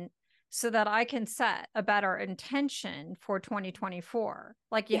 what didn't, so that I can set a better intention for 2024.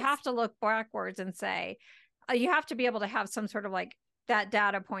 Like you have to look backwards and say, you have to be able to have some sort of like that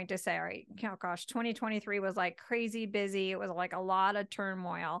data point to say, all right, oh gosh, 2023 was like crazy busy. It was like a lot of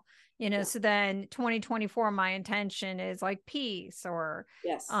turmoil, so then 2024, my intention is like peace or,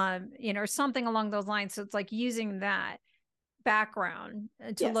 or something along those lines. So it's like using that background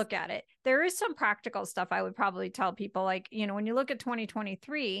to look at it. There is some practical stuff I would probably tell people, like, when you look at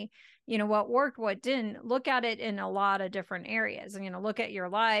 2023, what worked, what didn't, look at it in a lot of different areas. And, look at your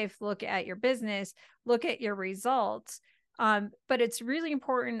life, look at your business, look at your results. But it's really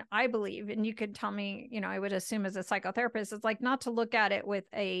important, I believe, and you could tell me, I would assume as a psychotherapist, it's like not to look at it with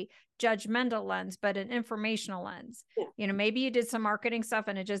a judgmental lens, but an informational lens. Maybe you did some marketing stuff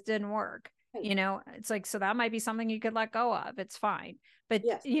and it just didn't work. It's like, so that might be something you could let go of. It's fine. But,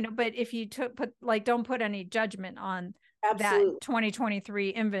 but if you don't put any judgment on that 2023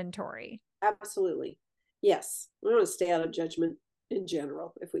 inventory. Absolutely. Yes. We want to stay out of judgment in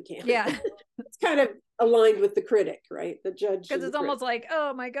general, if we can. Yeah. It's kind of aligned with the critic, right? The judge. Because it's almost like,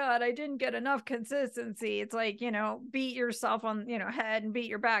 oh my God, I didn't get enough consistency. It's like, beat yourself on, head and beat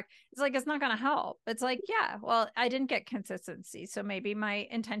your back. It's like, it's not going to help. It's like, yeah, well, I didn't get consistency. So maybe my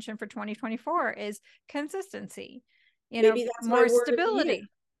intention for 2024 is consistency, maybe that's more stability.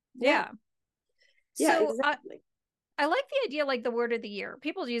 Yeah. So exactly. I like the idea, like the word of the year.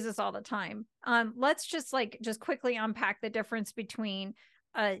 People use this all the time. Let's just quickly unpack the difference between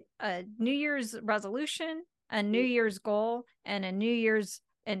a New Year's resolution, a New Year's goal, and a New Year's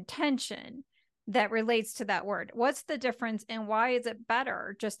intention that relates to that word. What's the difference, and why is it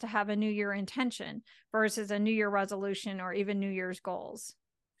better just to have a New Year intention versus a New Year resolution or even New Year's goals?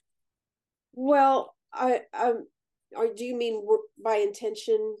 Well, do you mean by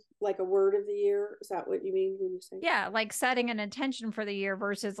intention like a word of the year? Is that what you mean when you say? Yeah, like setting an intention for the year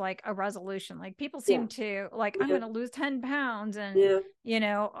versus like a resolution. Like people seem to like, I'm going to lose 10 pounds and,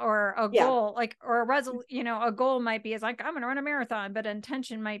 or a goal, like, or a goal might be is like, I'm going to run a marathon, but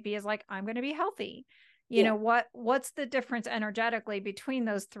intention might be is like, I'm going to be healthy. What's the difference energetically between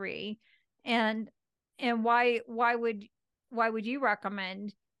those three? And why would you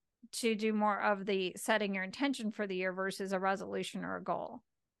recommend to do more of the setting your intention for the year versus a resolution or a goal?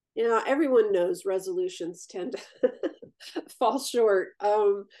 Everyone knows resolutions tend to fall short,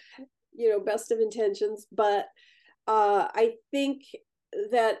 best of intentions. But I think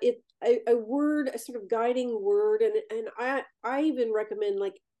that a word, a sort of guiding word, and I even recommend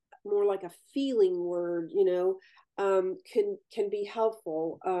like more like a feeling word, can be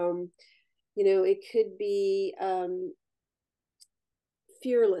helpful. It could be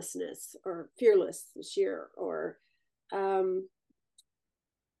fearlessness or fearless this year, or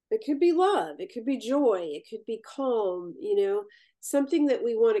it could be love, it could be joy, it could be calm, something that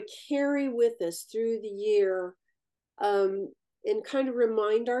we want to carry with us through the year, and kind of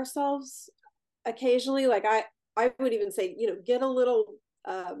remind ourselves occasionally. Like I would even say, get a little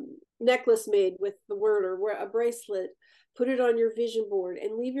necklace made with the word, or a bracelet, put it on your vision board,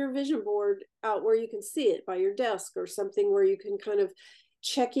 and leave your vision board out where you can see it by your desk or something, where you can kind of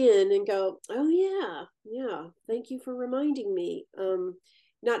check in and go, oh yeah, thank you for reminding me.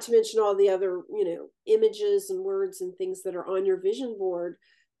 Not to mention all the other, images and words and things that are on your vision board,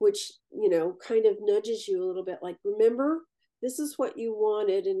 which, kind of nudges you a little bit, like, remember, this is what you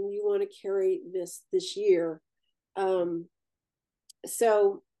wanted and you want to carry this year.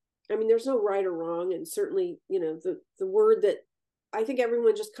 So, I mean, there's no right or wrong. And certainly, the word that I think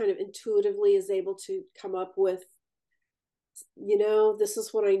everyone just kind of intuitively is able to come up with, this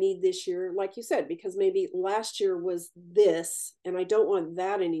is what I need this year, like you said, because maybe last year was this and I don't want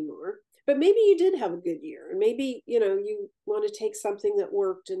that anymore. But maybe you did have a good year, and maybe, you want to take something that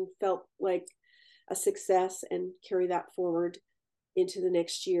worked and felt like a success and carry that forward. into the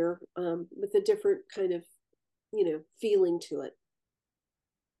next year, with a different kind of, feeling to it.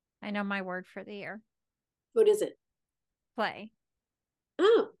 I know my word for the year. What is it? Play.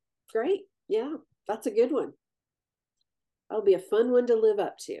 Oh, great. Yeah, that's a good one. That'll be a fun one to live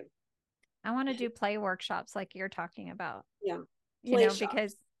up to. I want to do play workshops like you're talking about. Yeah. Play shops.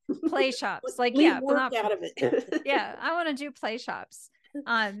 Because play shops, like, leave yeah, work not out of it. yeah, I want to do play shops.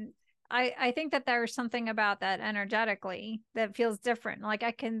 I think that there's something about that energetically that feels different. Like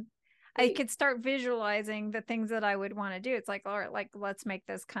I could start visualizing the things that I would want to do. It's like, all right, like, let's make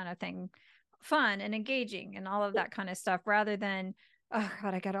this kind of thing fun and engaging and all of that kind of stuff, rather than, oh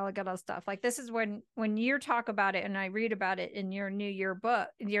God, I got all the stuff. Like, this is when you talk about it and I read about it in your New Year book,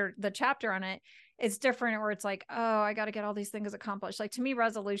 the chapter on it, it's different, where it's like, oh, I got to get all these things accomplished. Like, to me,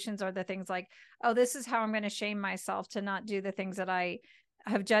 resolutions are the things like, oh, this is how I'm going to shame myself to not do the things that I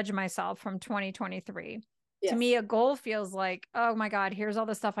have judged myself from 2023. Yes. To me, a goal feels like, oh my God, here's all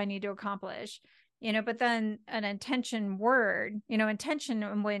the stuff I need to accomplish, but then an intention word, intention,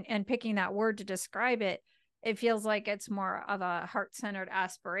 and picking that word to describe it, it feels like it's more of a heart-centered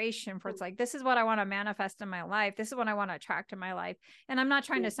aspiration for, it's like, this is what I want to manifest in my life. This is what I want to attract in my life. And I'm not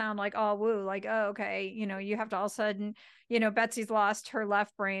trying to sound like, oh, woo, like, oh, okay. You have to all of a sudden, Betsy's lost her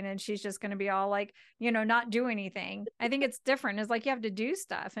left brain and she's just going to be all like, not do anything. I think it's different. It's like, you have to do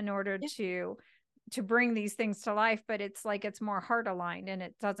stuff in order to bring these things to life, but it's like, it's more heart aligned, and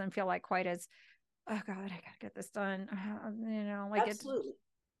it doesn't feel like quite as, oh God, I gotta get this done. Like, absolutely.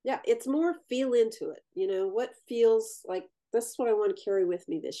 Yeah, it's more feel into it. What feels like, this is what I want to carry with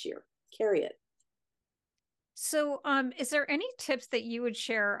me this year. Carry it. So, is there any tips that you would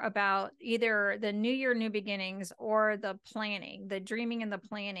share about either the New Year, New Beginnings, or the planning, the dreaming and the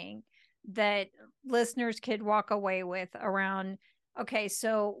planning, that listeners could walk away with around, okay,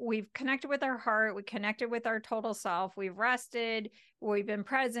 so we've connected with our heart, we connected with our total self, we've rested, we've been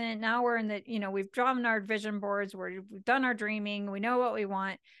present, now we're in the, we've drawn our vision boards, we've done our dreaming, we know what we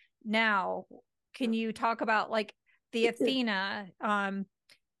want. Now, can you talk about like the Athena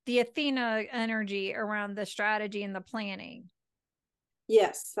energy around the strategy and the planning?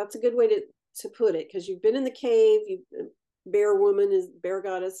 Yes, that's a good way to put it, because you've been in the cave, bear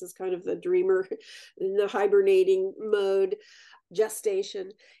goddess is kind of the dreamer in the hibernating mode,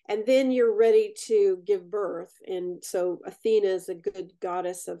 gestation, and then you're ready to give birth. And so Athena is a good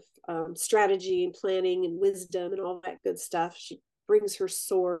goddess of strategy and planning and wisdom and all that good stuff. She brings her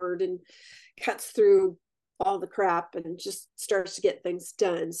sword and cuts through all the crap and just starts to get things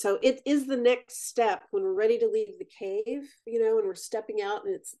done. So it is the next step when we're ready to leave the cave, and we're stepping out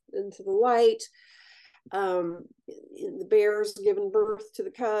and it's into the light. The bear's giving birth to the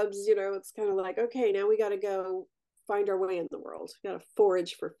cubs, it's kind of like, okay, now we got to go find our way in the world. We got to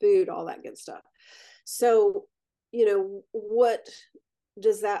forage for food, all that good stuff. So, what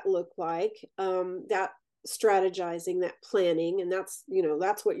does that look like? That strategizing, that planning, and that's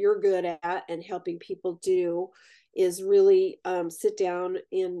what you're good at and helping people do, is really sit down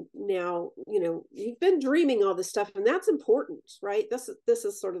and now, you've been dreaming all this stuff, and that's important, right? This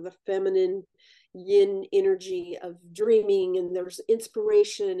is sort of the feminine yin energy of dreaming, and there's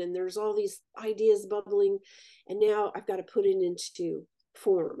inspiration and there's all these ideas bubbling, and now I've got to put it into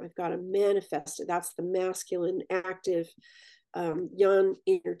form. I've got to manifest it. That's the masculine, active yang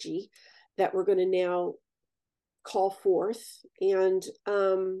energy that we're going to now call forth. And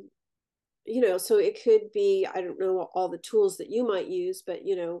so it could be, I don't know all the tools that you might use, but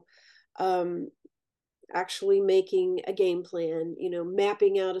actually making a game plan,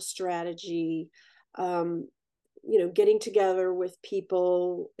 mapping out a strategy, getting together with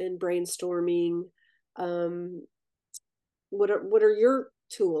people and brainstorming. What are your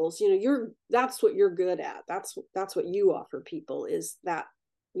tools? That's what you're good at. That's what you offer people, is that,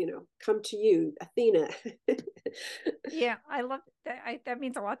 come to you, Athena. Yeah, I love that. That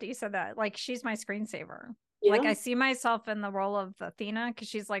means a lot that you said that. Like, she's my screensaver. Yeah. Like, I see myself in the role of Athena because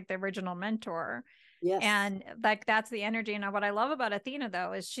she's like the original mentor. Yes. And like, that's the energy. And what I love about Athena,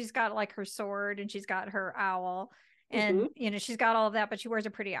 though, is she's got like her sword and she's got her owl, and she's got all of that, but she wears a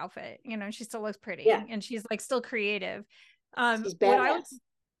pretty outfit, she still looks pretty. Yeah. And she's like still creative. She's badass.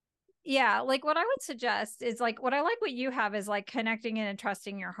 What I would suggest is, like, what you have is like connecting in and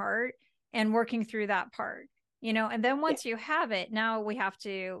trusting your heart and working through that part, and then once you have it, now we have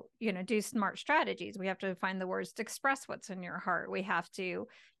to, do smart strategies. We have to find the words to express what's in your heart. We have to,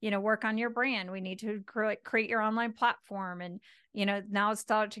 work on your brand. We need to create your online platform. And, now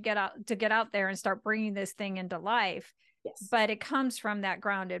start to get out there and start bringing this thing into life. Yes. But it comes from that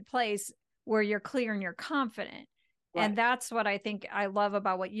grounded place where you're clear and you're confident. Right. And that's what I think I love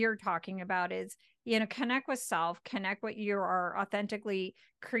about what you're talking about, is connect with self, connect what you are authentically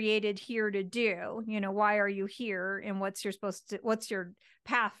created here to do. Why are you here, and what's your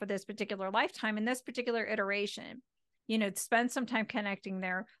path for this particular lifetime in this particular iteration? Spend some time connecting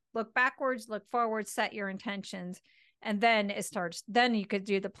there, look backwards, look forward, set your intentions, and then then you could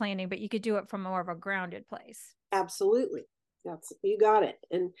do the planning, but you could do it from more of a grounded place. Absolutely. You got it.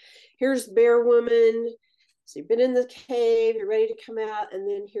 And here's Bear Woman. So you've been in the cave, you're ready to come out. And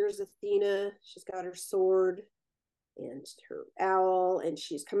then here's Athena. She's got her sword and her owl, and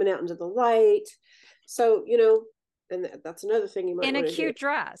she's coming out into the light. So, and that's another thing you might in want a to cute do.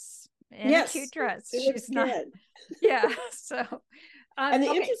 dress. Yes, a cute dress. She's not good. Yeah. So, and the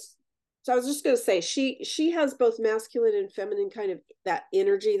okay. interest. So I was just going to say, she has both masculine and feminine kind of that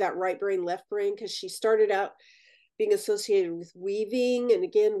energy, that right brain, left brain, because she started out being associated with weaving, and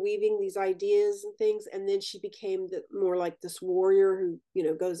again weaving these ideas and things, and then she became more like this warrior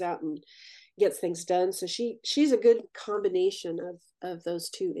who goes out and gets things done. So she's a good combination of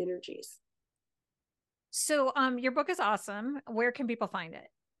those two energies. So your book is awesome. Where can people find it?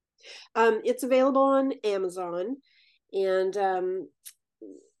 It's available on Amazon, and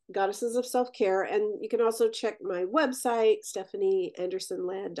Goddesses of Self-Care, and you can also check my website,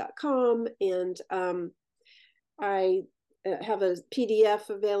 stephanieandersonladd.com, and I have a PDF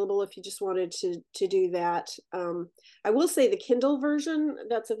available if you just wanted to do that. I will say the Kindle version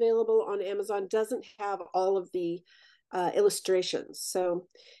that's available on Amazon doesn't have all of the illustrations. So,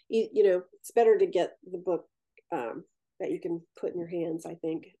 it's better to get the book that you can put in your hands, I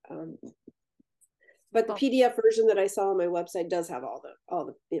think. But the PDF version that I saw on my website does have all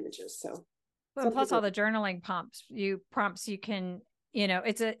the images. So, plus all the journaling prompts you can,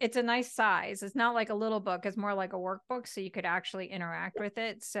 it's a nice size. It's not like a little book. It's more like a workbook. So you could actually interact with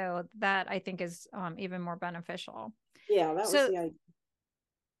it. So that I think is even more beneficial. Yeah, that was the idea.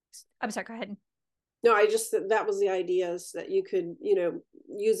 I'm sorry, go ahead. No, that was the idea, is that you could,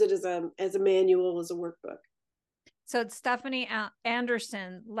 use it as a manual, as a workbook. So it's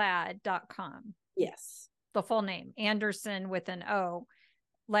stephanieandersonladd.com. Yes. The full name, Anderson with an O,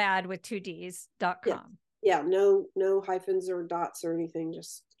 Ladd with 2 Ds.com. Yeah, no hyphens or dots or anything,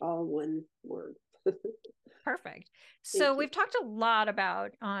 just all one word. Perfect. So we've talked a lot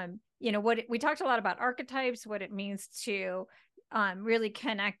about, we talked a lot about archetypes, what it means to really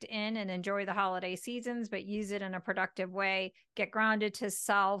connect in and enjoy the holiday seasons, but use it in a productive way, get grounded to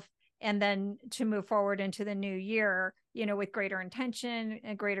self, and then to move forward into the new year, with greater intention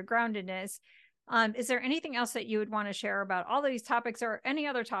and greater groundedness. Is there anything else that you would want to share about all of these topics, or any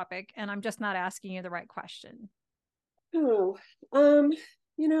other topic? And I'm just not asking you the right question. Oh,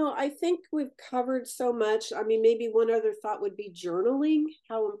 I think we've covered so much. I mean, maybe one other thought would be journaling,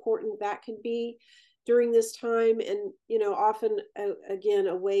 how important that could be during this time. And, often, again,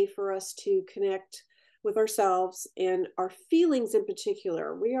 a way for us to connect with ourselves and our feelings in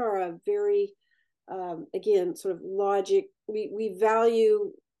particular. We are a very, again, sort of logic. We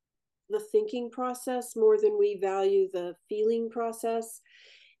value the thinking process more than we value the feeling process.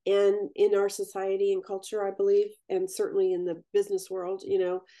 And in our society and culture, I believe, and certainly in the business world,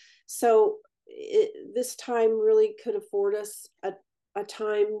 so this time really could afford us a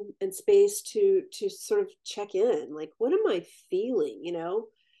time and space to sort of check in, like, what am I feeling,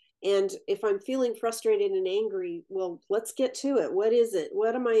 and if I'm feeling frustrated and angry, well, let's get to it. What is it?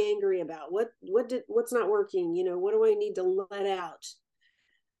 What am I angry about? What's not working? What do I need to let out?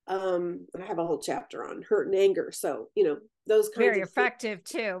 I have a whole chapter on hurt and anger. So, those kinds very of effective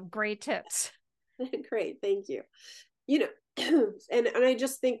too. Great tips. Great. Thank you. And I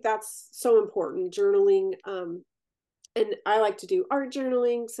just think that's so important, journaling. And I like to do art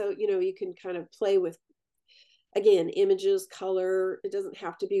journaling. So, you can kind of play with, again, images, color. It doesn't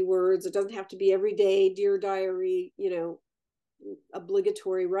have to be words. It doesn't have to be every day, Dear Diary,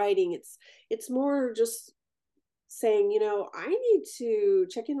 obligatory writing. It's more just saying, I need to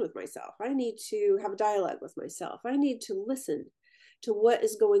check in with myself. I need to have a dialogue with myself. I need to listen to what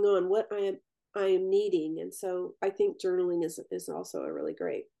is going on, what I am needing. And so I think journaling is also a really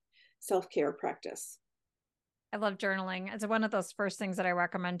great self-care practice. I love journaling. It's one of those first things that I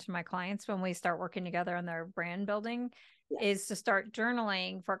recommend to my clients when we start working together on their brand building, is to start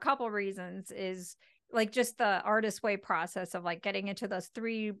journaling for a couple of reasons. Is like just the artist way process of like getting into those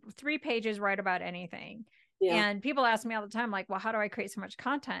three pages, write about anything. Yeah. And people ask me all the time, like, well, how do I create so much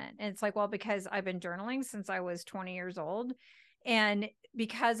content? And it's like, well, because I've been journaling since I was 20 years old. And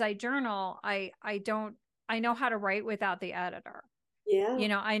because I journal, I know how to write without the editor. Yeah.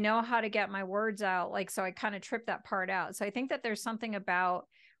 I know how to get my words out. Like, so I kind of trip that part out. So I think that there's something about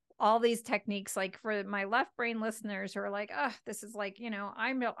all these techniques, like for my left brain listeners who are like, oh, this is like,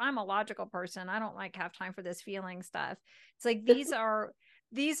 I'm a logical person. I don't like have time for this feeling stuff. It's like, these are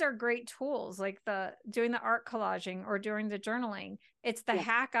great tools, like the doing the art collaging or doing the journaling. It's the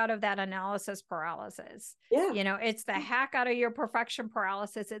hack out of that analysis paralysis. Yeah. It's the hack out of your perfection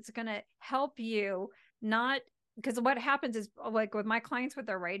paralysis. It's going to help you not, because what happens is, like with my clients with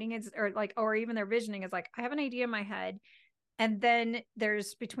their writing is, or even their visioning is like, I have an idea in my head. And then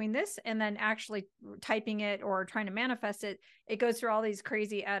there's between this and then actually typing it or trying to manifest it, it goes through all these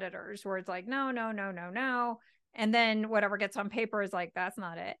crazy editors where it's like, no, no, no, no, no. And then whatever gets on paper is like, that's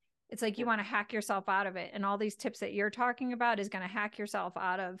not it. It's like, you want to hack yourself out of it. And all these tips that you're talking about is going to hack yourself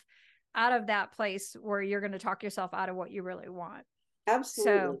out of that place where you're going to talk yourself out of what you really want.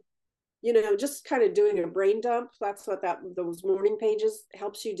 Absolutely. So, just kind of doing a brain dump. That's what those morning pages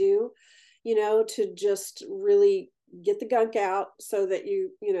helps you do, to just really get the gunk out so that you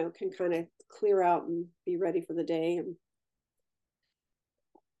can kind of clear out and be ready for the day. And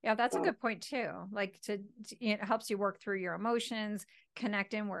yeah, that's a good point too. Like it helps you work through your emotions,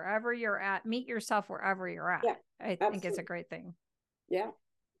 connect in wherever you're at, meet yourself wherever you're at. Yeah, I think it's a great thing. Yeah.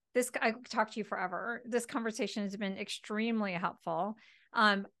 I talked to you forever. This conversation has been extremely helpful.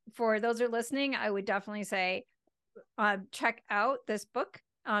 For those who are listening, I would definitely say, check out this book.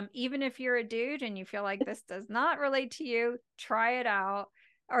 Even if you're a dude and you feel like this does not relate to you, try it out,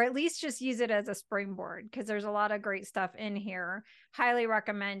 or at least just use it as a springboard, because there's a lot of great stuff in here. Highly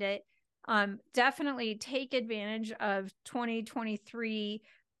recommend it. Definitely take advantage of 2023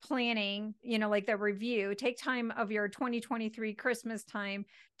 planning, like the review. Take time of your 2023 Christmas time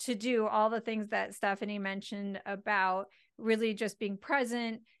to do all the things that Stephanie mentioned about really just being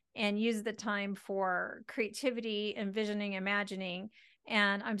present, and use the time for creativity, envisioning, imagining.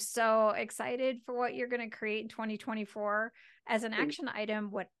 And I'm so excited for what you're going to create in 2024 as an action item.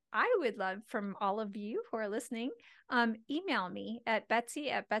 What I would love from all of you who are listening, email me at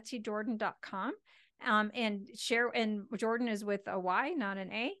betsy@betsydordan.com, and share. And Jordan is with a Y, not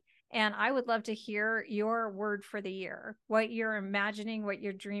an A. And I would love to hear your word for the year, what you're imagining, what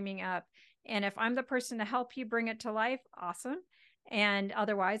you're dreaming up. And if I'm the person to help you bring it to life, awesome. And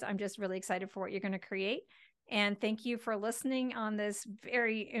otherwise, I'm just really excited for what you're going to create. And thank you for listening on this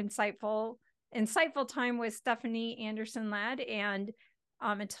very insightful time with Stephanie Anderson Ladd. And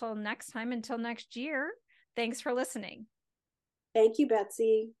until next time, until next year, thanks for listening. Thank you,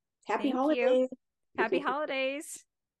 Betsy. Happy holidays. Happy holidays.